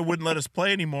sound guy wouldn't let us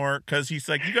play anymore because he's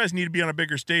like, "You guys need to be on a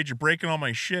bigger stage. You're breaking all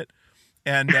my shit."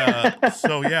 And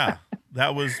so yeah.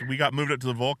 We got moved up to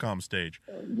the Volcom stage.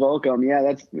 Volcom,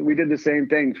 yeah, we did the same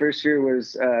thing. First year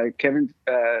was Kevin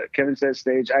Says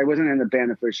stage. I wasn't in the band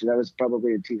the first year. That was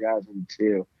probably in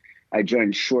 2002. I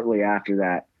joined shortly after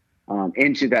that.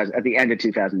 in 2000, at the end of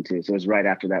 2002. So it was right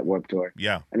after that Warped Tour.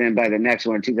 Yeah. And then by the next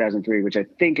one, 2003, which I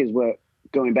think is what,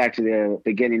 going back to the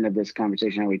beginning of this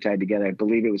conversation, how we tied together, I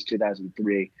believe it was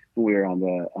 2003 when we were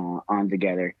on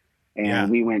together. And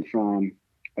we went from,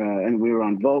 and we were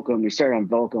on Volcom. We started on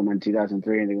Volcom in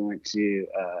 2003, and then we went to,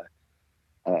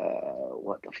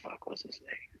 what the fuck was his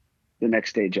name? The next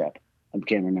stage up. I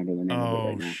can't remember the name of it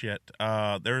right now. Shit.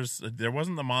 There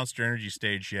wasn't the Monster Energy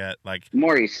stage yet. Like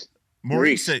Maurice.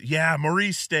 Maurice stage. Yeah. We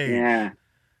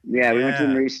went to the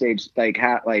Maurice stage.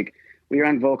 We were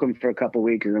on Volcom for a couple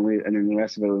weeks, and then the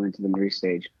rest of it we went to the Maurice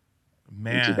stage.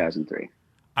 In 2003.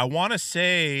 I want to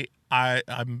say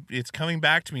it's coming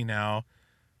back to me now,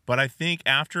 but I think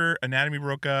after Anatomy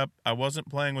broke up, I wasn't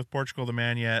playing with Portugal the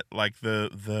Man yet. Like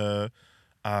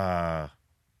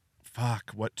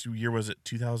what year was it?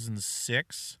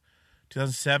 2006,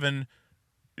 2007.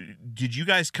 Did you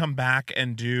guys come back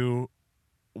and do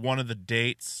one of the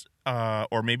dates,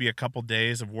 or maybe a couple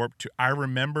days of Warped Tour? I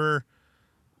remember.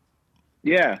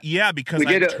 Yeah, because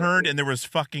I turned and there was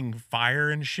fucking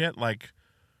fire and shit. Like,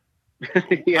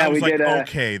 I was like,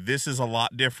 okay, this is a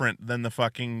lot different than the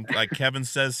fucking, like Kevin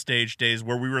says, stage days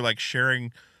where we were like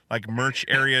sharing like merch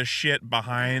area shit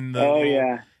behind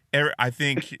the. I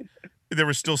think there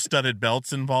was still studded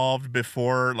belts involved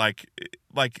before,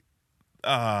 but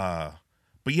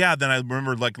yeah, then I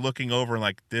remember like looking over and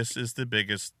like, this is the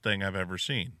biggest thing I've ever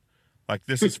seen. Like,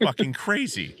 this is fucking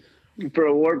crazy. For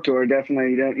a Warped Tour,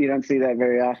 definitely you don't see that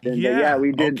very often. Yeah, but yeah,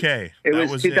 we did. Okay, it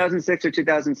was 2006 or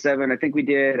 2007. I think we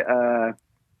did on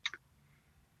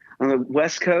the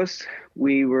West Coast.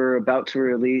 We were about to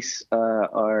release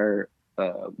our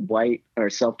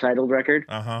self-titled record,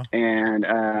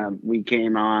 and we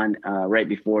came on right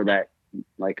before that,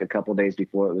 like a couple days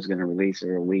before it was going to release,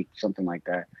 or a week, something like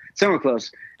that, somewhere close.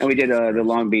 And we did the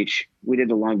Long Beach. We did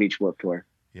the Long Beach Warped Tour.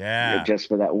 Yeah, just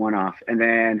for that one off, and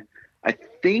then I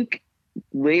think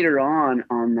later on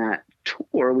that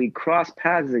tour, we crossed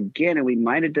paths again, and we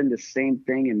might have done the same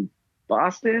thing in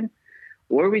Boston,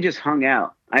 or we just hung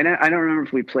out. I don't remember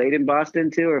if we played in Boston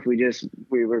too, or if we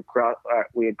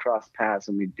had crossed paths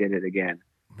and we did it again.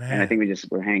 Man. And I think we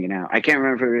just were hanging out. I can't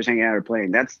remember if we were just hanging out or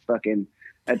playing.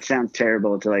 That sounds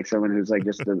terrible to like someone who's like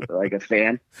just like a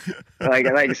fan,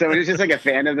 like someone who's just like a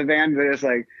fan of the band. They're just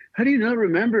like, how do you not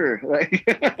remember? Like,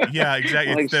 yeah,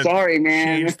 exactly. Like, sorry,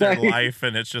 man. Changed their life,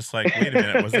 and it's just like, wait a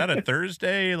minute, was that a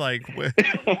Thursday? Like,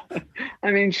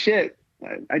 I mean, shit.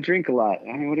 I drink a lot.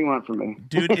 I mean, what do you want from me,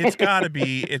 dude? It's gotta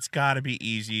be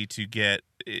easy to get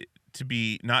to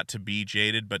be not to be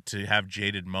jaded, but to have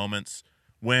jaded moments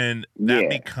when that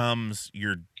becomes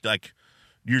your like.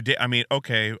 I mean,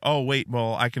 okay, oh, wait,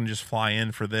 well, I can just fly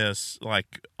in for this,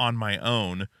 like, on my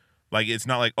own. Like, it's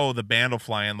not like, oh, the band will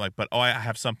fly in, like, but, oh, I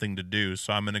have something to do,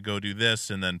 so I'm going to go do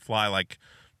this and then fly, like,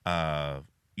 I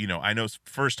know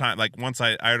first time, like, once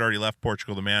I had already left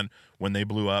Portugal the Man when they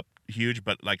blew up huge,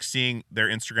 but, like, seeing their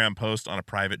Instagram post on a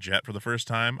private jet for the first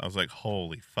time, I was like,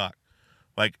 holy fuck.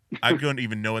 Like, I don't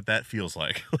even know what that feels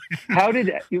like. How did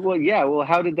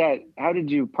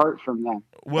you part from them?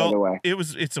 Well,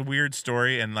 it's a weird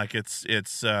story, and like it's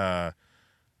like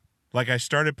I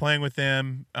started playing with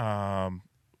them. They had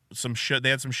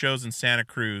some shows in Santa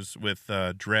Cruz with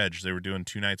Dredge. They were doing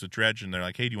 2 nights with Dredge, and they're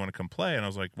like, "Hey, do you want to come play?" And I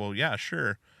was like, "Well, yeah,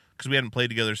 sure," because we hadn't played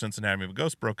together since Anatomy of a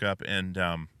Ghost broke up, and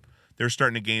they were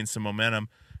starting to gain some momentum.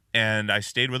 And I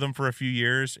stayed with them for a few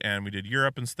years, and we did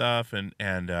Europe and stuff, and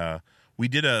we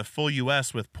did a full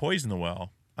U.S. with Poison the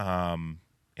Well.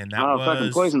 And that was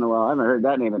fucking Poison the Well. I haven't heard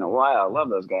that name in a while. I love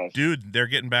those guys. Dude, they're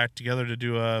getting back together to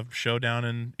do a show down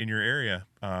in your area.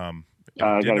 I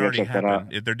gotta go check that out.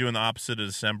 They're doing the opposite of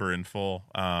December in full.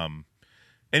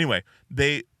 Anyway,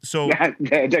 I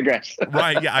digress.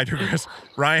 I digress.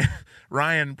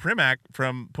 Ryan Primack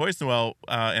from Poison the Well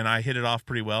and I hit it off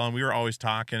pretty well, and we were always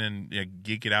talking and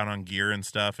geeking out on gear and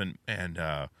stuff, and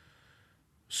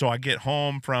so I get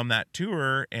home from that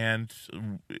tour, and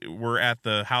we're at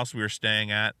the house we were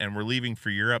staying at, and we're leaving for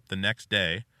Europe the next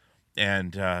day,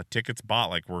 and tickets bought,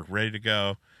 like we're ready to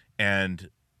go. And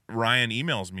Ryan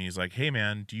emails me. He's like, "Hey,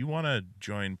 man, do you want to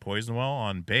join Poison Well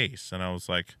on bass?" And I was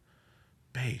like,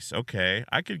 "Bass? Okay,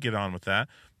 I could get on with that."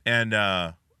 And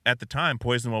at the time,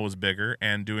 Poison Well was bigger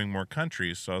and doing more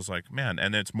countries, so I was like, "Man,"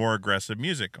 and it's more aggressive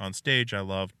music on stage. I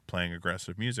love playing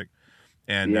aggressive music,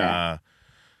 and I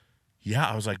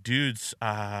was like, dudes,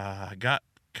 I got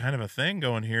kind of a thing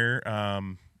going here.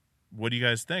 What do you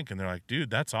guys think? And they're like,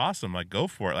 dude, that's awesome. Like, go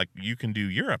for it. Like, you can do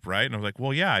Europe, right? And I was like,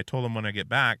 well, yeah. I told them when I get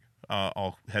back,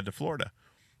 I'll head to Florida.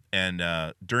 And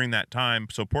during that time,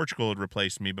 so Portugal had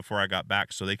replaced me before I got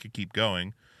back so they could keep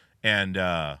going. And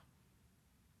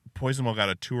Poison Well got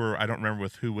a tour. I don't remember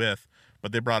with who with,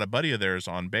 but they brought a buddy of theirs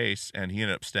on bass, and he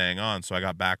ended up staying on. So I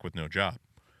got back with no job.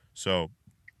 So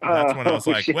that's when I was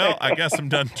like, shit. well, I guess I'm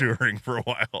done touring for a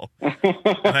while, and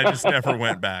I just never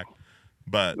went back.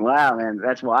 But wow, man,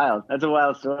 that's wild. That's a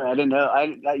wild story. I didn't know.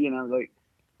 I like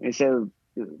I said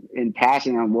in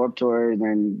passing on Warped Tour, and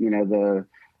then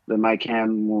the Mike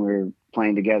Hem when we were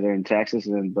playing together in Texas,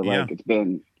 but Yeah. like it's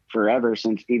been forever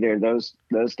since either of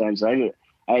those times. I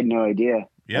had no idea.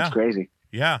 Yeah. That's crazy.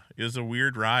 Yeah, it was a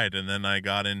weird ride, and then I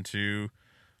got into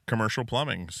commercial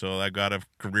plumbing, so I got a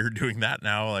career doing that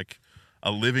now, like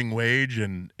a living wage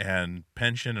and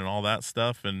pension and all that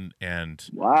stuff, and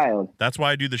Wild. that's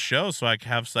why I do the show, so I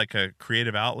have like a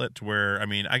creative outlet to where, I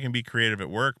mean, I can be creative at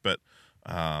work, but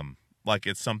like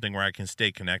it's something where I can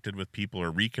stay connected with people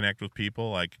or reconnect with people.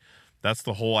 Like that's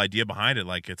the whole idea behind it.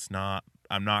 Like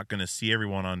I'm not going to see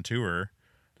everyone on tour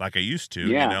like I used to,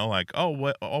 Yeah. you know, like,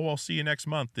 I'll see you next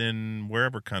month in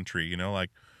wherever country, you know, like,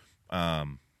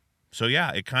 so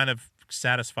yeah, it kind of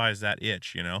satisfies that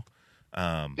itch, you know?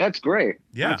 That's great.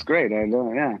 Yeah. That's great. I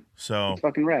know. Yeah. So It's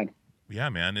fucking rad. yeah,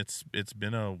 man, it's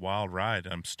been a wild ride.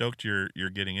 I'm stoked you're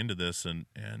getting into this, and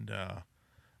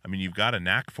I mean, you've got a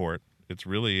knack for it. It's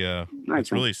really Nice,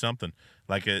 it's really something.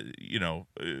 Like you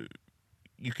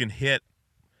can hit.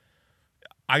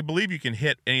 I believe you can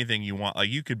hit anything you want. Like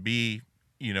you could be,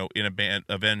 in a band,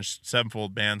 Avenged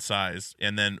Sevenfold band size,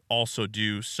 and then also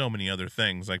do so many other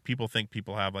things. Like people think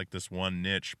people have like this one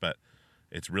niche, but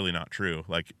it's really not true.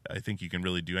 Like I think you can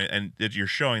really do it, and you're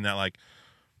showing that like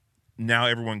now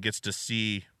everyone gets to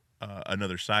see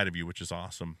another side of you, which is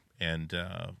awesome. And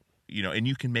and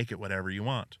you can make it whatever you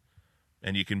want,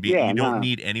 and you can be. Yeah, you don't no.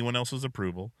 need anyone else's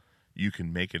approval. You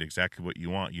can make it exactly what you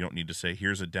want. You don't need to say,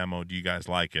 "Here's a demo. Do you guys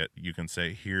like it?" You can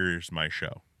say, "Here's my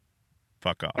show."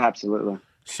 Fuck off. Absolutely.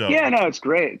 So Yeah, no, it's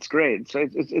great. It's great. So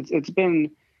it's been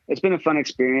a fun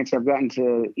experience. I've gotten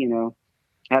to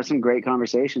have some great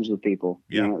conversations with people.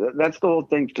 Yeah. That's the whole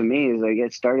thing to me is like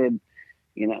it started.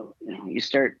 You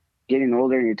start getting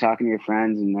older and you're talking to your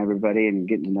friends and everybody and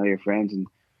getting to know your friends, and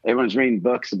everyone's reading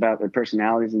books about their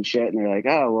personalities and shit, and they're like,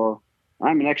 oh well,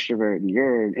 I'm an extrovert and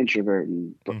you're an introvert,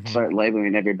 and start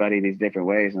labeling everybody these different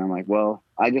ways. And I'm like, well,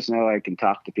 I just know I can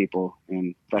talk to people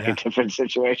in fucking different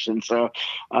situations. So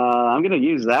I'm going to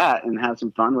use that and have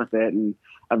some fun with it. And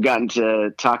I've gotten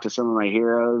to talk to some of my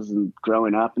heroes and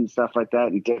growing up and stuff like that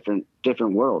in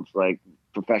different worlds, like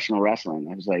professional wrestling.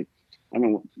 I was like, I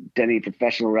haven't done any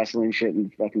professional wrestling shit in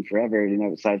fucking forever,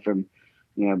 aside from,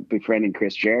 befriending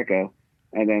Chris Jericho.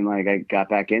 And then like I got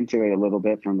back into it a little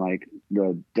bit from like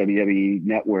the WWE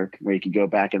Network, where you could go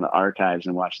back in the archives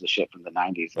and watch the shit from the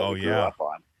 90s that we grew up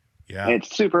on. Yeah. And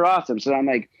it's super awesome. So I'm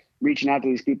like reaching out to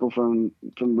these people from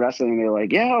wrestling, and they're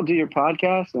like, yeah, I'll do your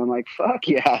podcast. And I'm like, fuck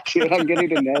yeah, dude. I'm getting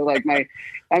to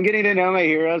know my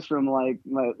heroes from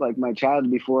my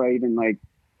childhood before I even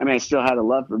I still had a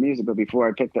love for music, but before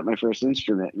I picked up my first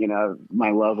instrument,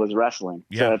 my love was wrestling.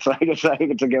 Yeah. So it's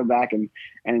like to go back and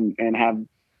have,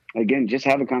 again, just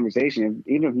have a conversation.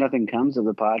 Even if nothing comes of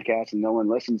the podcast and no one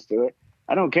listens to it,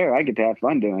 I don't care. I get to have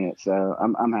fun doing it. So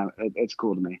it's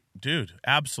cool to me. Dude,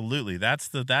 absolutely. That's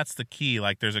the key.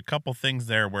 Like there's a couple things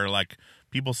there where like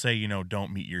people say,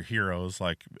 don't meet your heroes.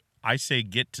 Like I say,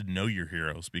 get to know your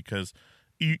heroes, because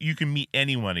you can meet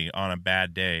anybody on a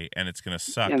bad day and it's going to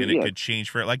suck, and it could change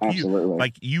for it. Like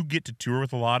absolutely. you get to tour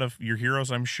with a lot of your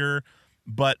heroes, I'm sure.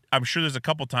 But I'm sure there's a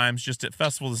couple times just at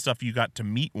festivals and stuff you got to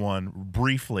meet one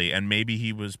briefly, and maybe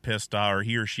he was pissed off, or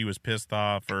he or she was pissed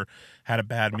off, or had a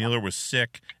bad meal, or was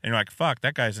sick, and you're like, fuck,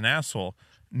 that guy's an asshole.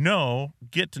 No,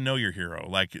 get to know your hero.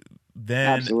 Like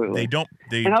then absolutely.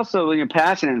 And also when you're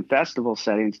passing in festival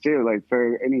settings too, like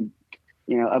for any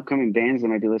upcoming bands that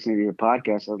might be listening to your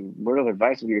podcast, a word of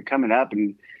advice when you're coming up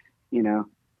and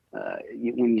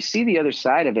when you see the other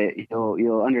side of it,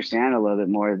 you'll understand a little bit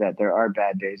more that there are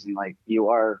bad days, and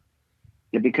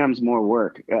it becomes more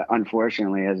work,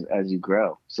 unfortunately, as you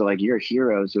grow. So like your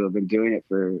heroes who have been doing it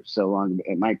for so long,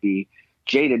 it might be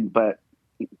jaded, but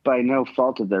by no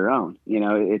fault of their own.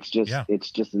 It's just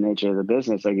the nature of the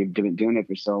business. Like you've been doing it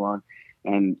for so long,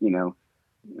 and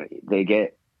they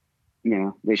get,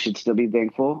 they should still be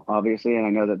thankful, obviously, and I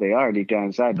know that they are deep down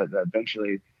inside, but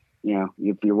eventually,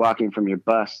 if you're walking from your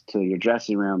bus to your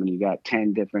dressing room and you got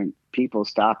 10 different people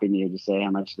stopping you to say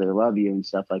how much they love you and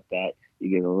stuff like that,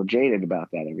 you get a little jaded about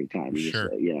that every time. You sure.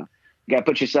 just, you got to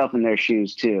put yourself in their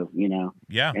shoes too,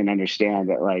 and understand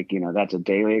that that's a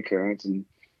daily occurrence. And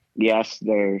yes,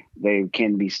 they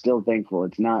can be still thankful.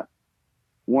 It's not,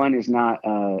 one is not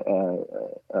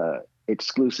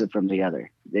exclusive from the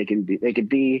other. They could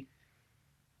be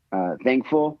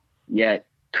thankful, yet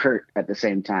curt at the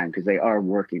same time because they are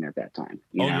working at that time.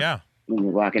 You know? Yeah. When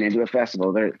you're walking into a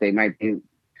festival, they might be,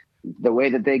 the way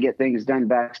that they get things done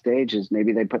backstage is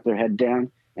maybe they put their head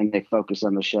down and they focus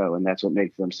on the show, and that's what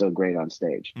makes them so great on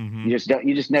stage. Mm-hmm.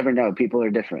 You just never know. People are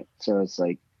different, so it's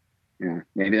like, you know,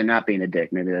 maybe they're not being a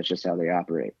dick. Maybe that's just how they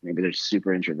operate. Maybe they're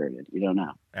super introverted. You don't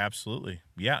know. Absolutely,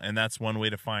 yeah, and that's one way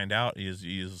to find out is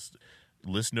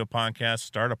listen to a podcast,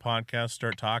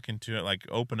 start talking to it, like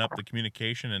open up the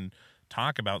communication and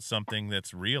talk about something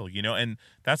that's real, you know. And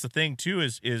that's the thing too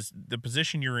is the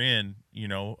position you're in, you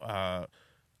know.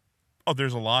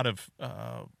 There's a lot of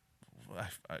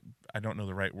I don't know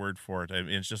the right word for it. I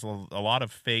mean, it's just a lot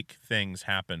of fake things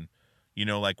happen, you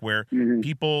know, like where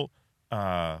people,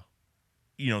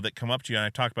 you know, that come up to you. And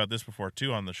I've talked about this before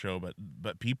too on the show,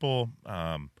 but people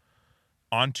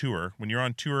on tour, when you're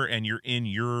on tour and you're in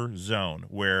your zone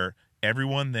where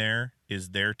everyone there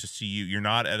is there to see you. You're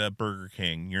not at a Burger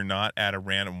King. You're not at a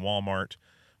random Walmart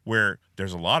where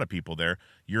there's a lot of people there.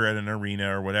 You're at an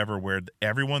arena or whatever where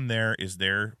everyone there is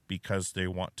there because they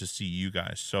want to see you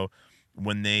guys. So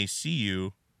when they see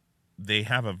you, they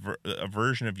have a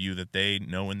version of you that they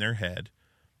know in their head,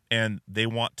 and they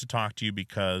want to talk to you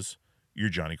because you're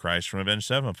Johnny Christ from Avenged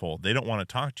Sevenfold. They don't want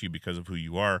to talk to you because of who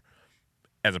you are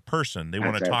as a person. They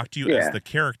want to talk to you as the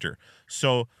character.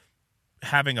 So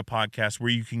having a podcast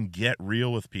where you can get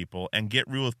real with people and get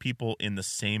real with people in the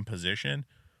same position,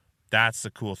 that's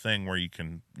the cool thing where you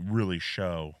can really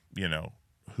show, you know,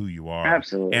 who you are.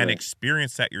 Absolutely. And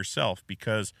experience that yourself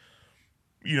because,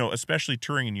 you know, especially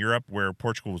touring in Europe where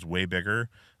Portugal was way bigger,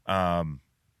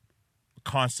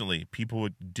 constantly people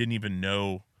didn't even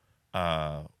know,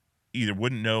 either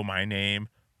wouldn't know my name,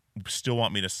 still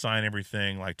want me to sign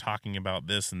everything, like talking about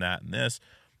this and that and this.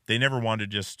 They never wanted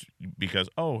just because,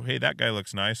 oh, hey, that guy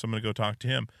looks nice, I'm going to go talk to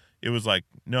him. It was like,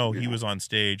 no, he was on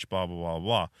stage, blah, blah, blah,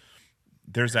 blah.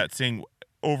 There's that thing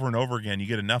over and over again. You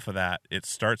get enough of that, it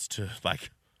starts to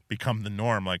like become the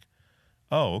norm. Like,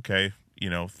 oh, okay, you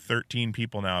know, 13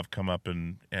 people now have come up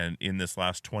and in this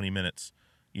last 20 minutes,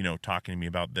 you know, talking to me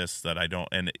about this that I don't,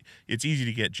 and it's easy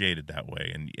to get jaded that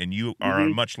way. And you are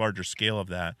on a much larger scale of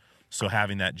that. So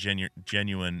having that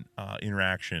genuine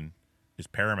interaction is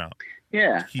paramount.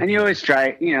 Yeah. And you always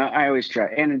try, you know, I always try,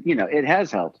 and you know, it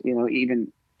has helped, you know,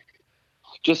 even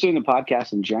just doing the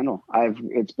podcast in general.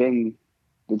 It's been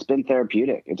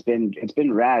therapeutic. It's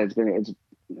been rad. It's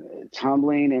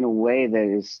humbling in a way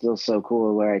that is still so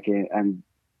cool where I'm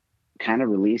kind of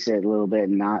release it a little bit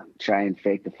and not try and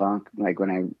fake the funk. Like when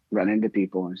I run into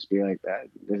people and just be like,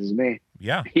 this is me.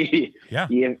 Yeah. Yeah.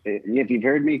 If you've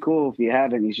heard me, cool. If you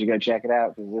haven't, you should go check it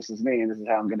out because this is me and this is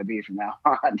how I'm going to be from now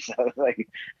on. So like,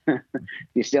 if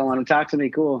you still want to talk to me,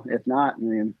 cool. If not, I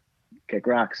mean, kick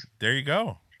rocks. There you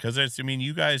go. Because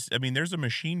you guys, there's a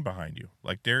machine behind you.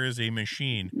 Like there is a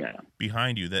machine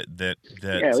behind you that.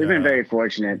 Yeah, we've been very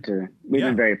fortunate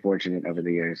been very fortunate over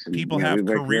the years. And, people have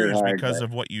careers because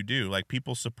of what you do. Like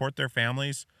people support their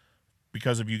families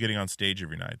because of you getting on stage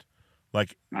every night.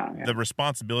 Like the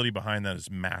responsibility behind that is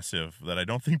massive. That I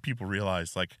don't think people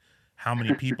realize. Like how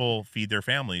many people feed their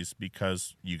families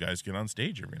because you guys get on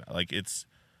stage every night. Like it's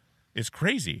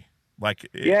crazy. Like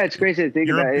it's crazy to think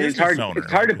about it. It's hard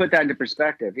to put that into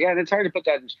perspective. Yeah, and it's hard to put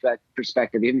that in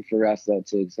perspective even for us though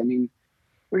too. I mean,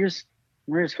 we're just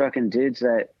fucking dudes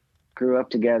that grew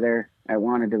up together. That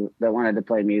wanted to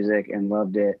play music and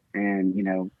loved it, and you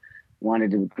know, wanted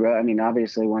to grow. I mean,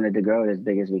 obviously wanted to grow it as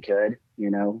big as we could.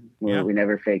 You know, we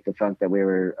never faked the funk that we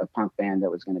were a punk band that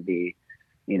was going to be,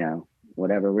 you know,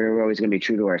 whatever. We were always going to be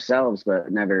true to ourselves, but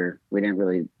we didn't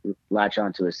really latch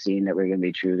onto a scene that we are going to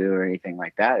be true to or anything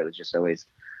like that. It was just always,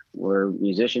 we're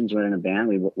musicians, we're in a band.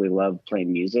 We love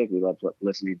playing music. We love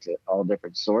listening to all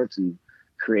different sorts and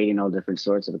creating all different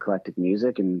sorts of eclectic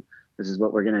music. And this is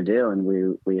what we're going to do.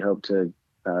 And we hope to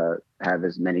have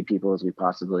as many people as we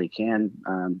possibly can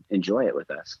enjoy it with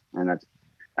us. And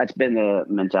that's been the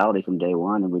mentality from day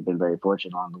one. And we've been very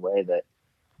fortunate along the way that,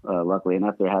 luckily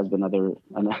enough, there has been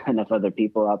enough other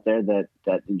people out there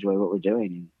that enjoy what we're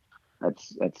doing. And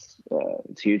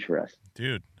it's huge for us,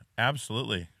 dude.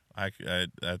 Absolutely.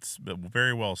 That's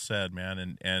very well said,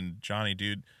 man. And Johnny,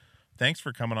 dude, thanks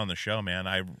for coming on the show, man.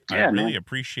 I really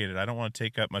appreciate it. I don't want to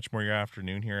take up much more of your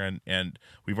afternoon here, and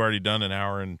we've already done an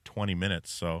hour and 20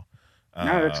 minutes. So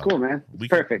no, that's cool, man.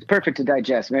 It's perfect to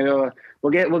digest. Maybe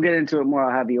we'll get into it more.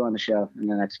 I'll have you on the show in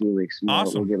the next few weeks.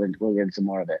 Awesome. We'll get into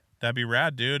more of it. That'd be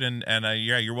rad, dude. And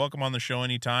you're welcome on the show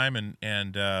anytime.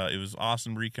 And it was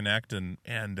awesome to reconnect.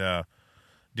 And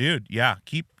dude, yeah,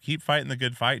 keep fighting the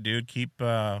good fight, dude. Keep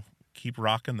keep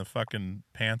rocking the fucking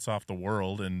pants off the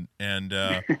world and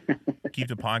keep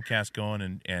the podcast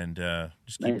going and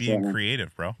just keep being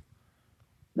creative, bro.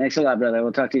 Thanks a lot, brother.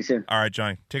 We'll talk to you soon. All right,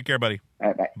 Johnny. Take care, buddy. All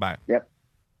right, bye. Bye. Yep.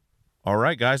 All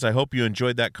right, guys. I hope you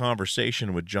enjoyed that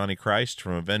conversation with Johnny Christ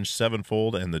from Avenged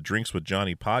Sevenfold and the Drinks with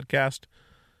Johnny podcast.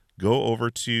 Go over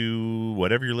to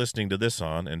whatever you're listening to this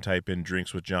on and type in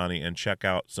Drinks with Johnny and check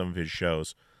out some of his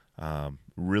shows.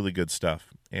 Really good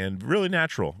stuff and really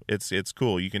natural. It's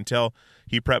cool. You can tell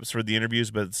he preps for the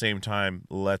interviews, but at the same time,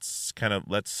 lets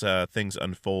things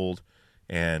unfold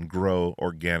and grow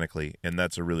organically, and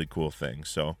that's a really cool thing.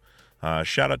 So,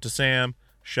 shout out to Sam,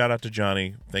 shout out to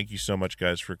Johnny. Thank you so much,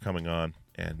 guys, for coming on,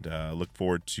 and look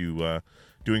forward to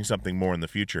doing something more in the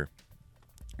future.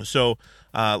 So,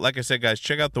 like I said, guys,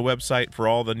 check out the website for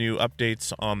all the new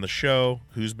updates on the show,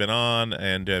 who's been on,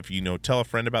 and if tell a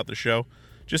friend about the show.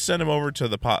 Just send them over to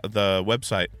the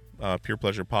website,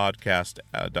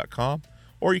 purepleasurepodcast.com,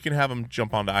 or you can have them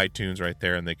jump onto iTunes right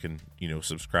there, and they can,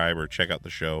 subscribe or check out the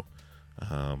show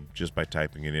just by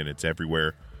typing it in. It's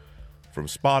everywhere from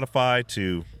Spotify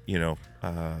to,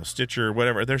 Stitcher,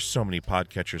 whatever. There's so many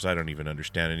podcatchers I don't even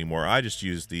understand anymore. I just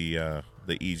use the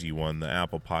easy one, the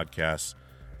Apple Podcasts,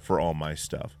 for all my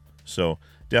stuff. So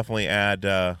definitely add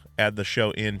the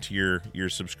show into your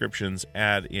subscriptions.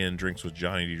 Add in Drinks with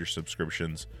Johnny to your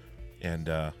subscriptions, and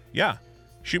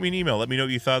shoot me an email. Let me know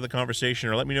what you thought of the conversation,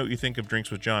 or let me know what you think of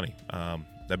Drinks with Johnny.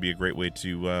 That'd be a great way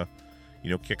to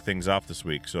kick things off this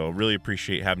week. So really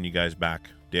appreciate having you guys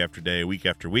back day after day, week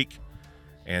after week.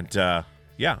 And I'm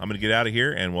gonna get out of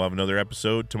here, and we'll have another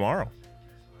episode tomorrow.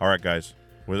 All right, guys.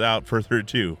 Without further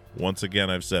ado, once again,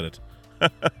 I've said it.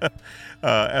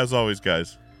 As always,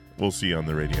 guys, we'll see you on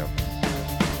the radio.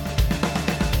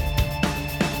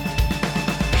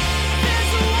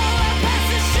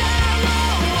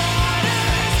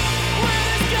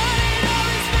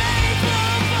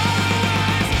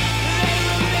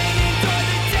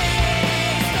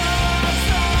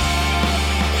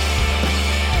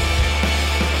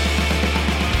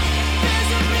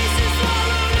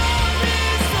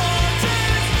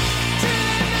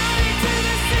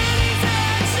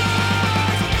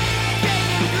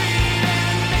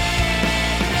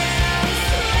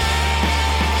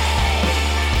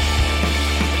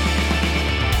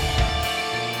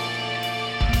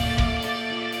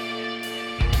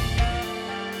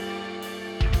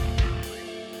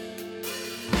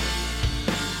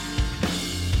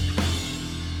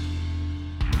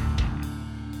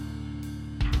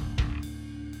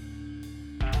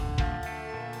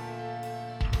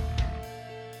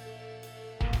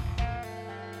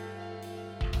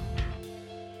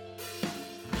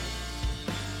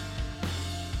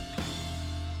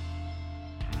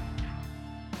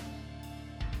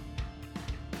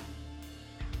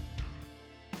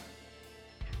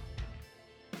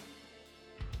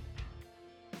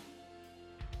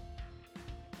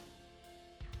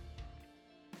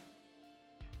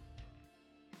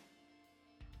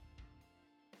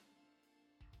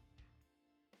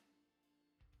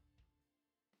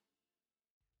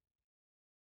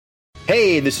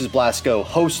 Hey, this is Blasco,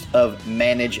 host of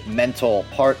Manage Mental,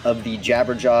 part of the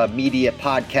Jabberjaw Media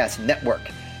Podcast Network.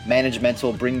 Manage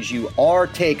Mental brings you our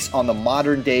takes on the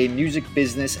modern day music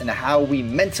business and how we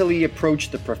mentally approach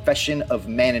the profession of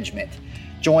management.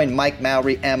 Join Mike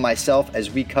Mowry and myself as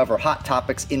we cover hot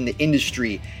topics in the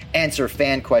industry, answer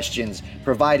fan questions,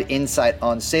 provide insight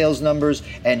on sales numbers,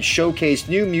 and showcase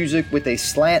new music with a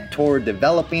slant toward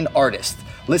developing artists.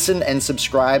 Listen and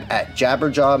subscribe at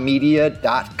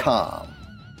jabberjawmedia.com.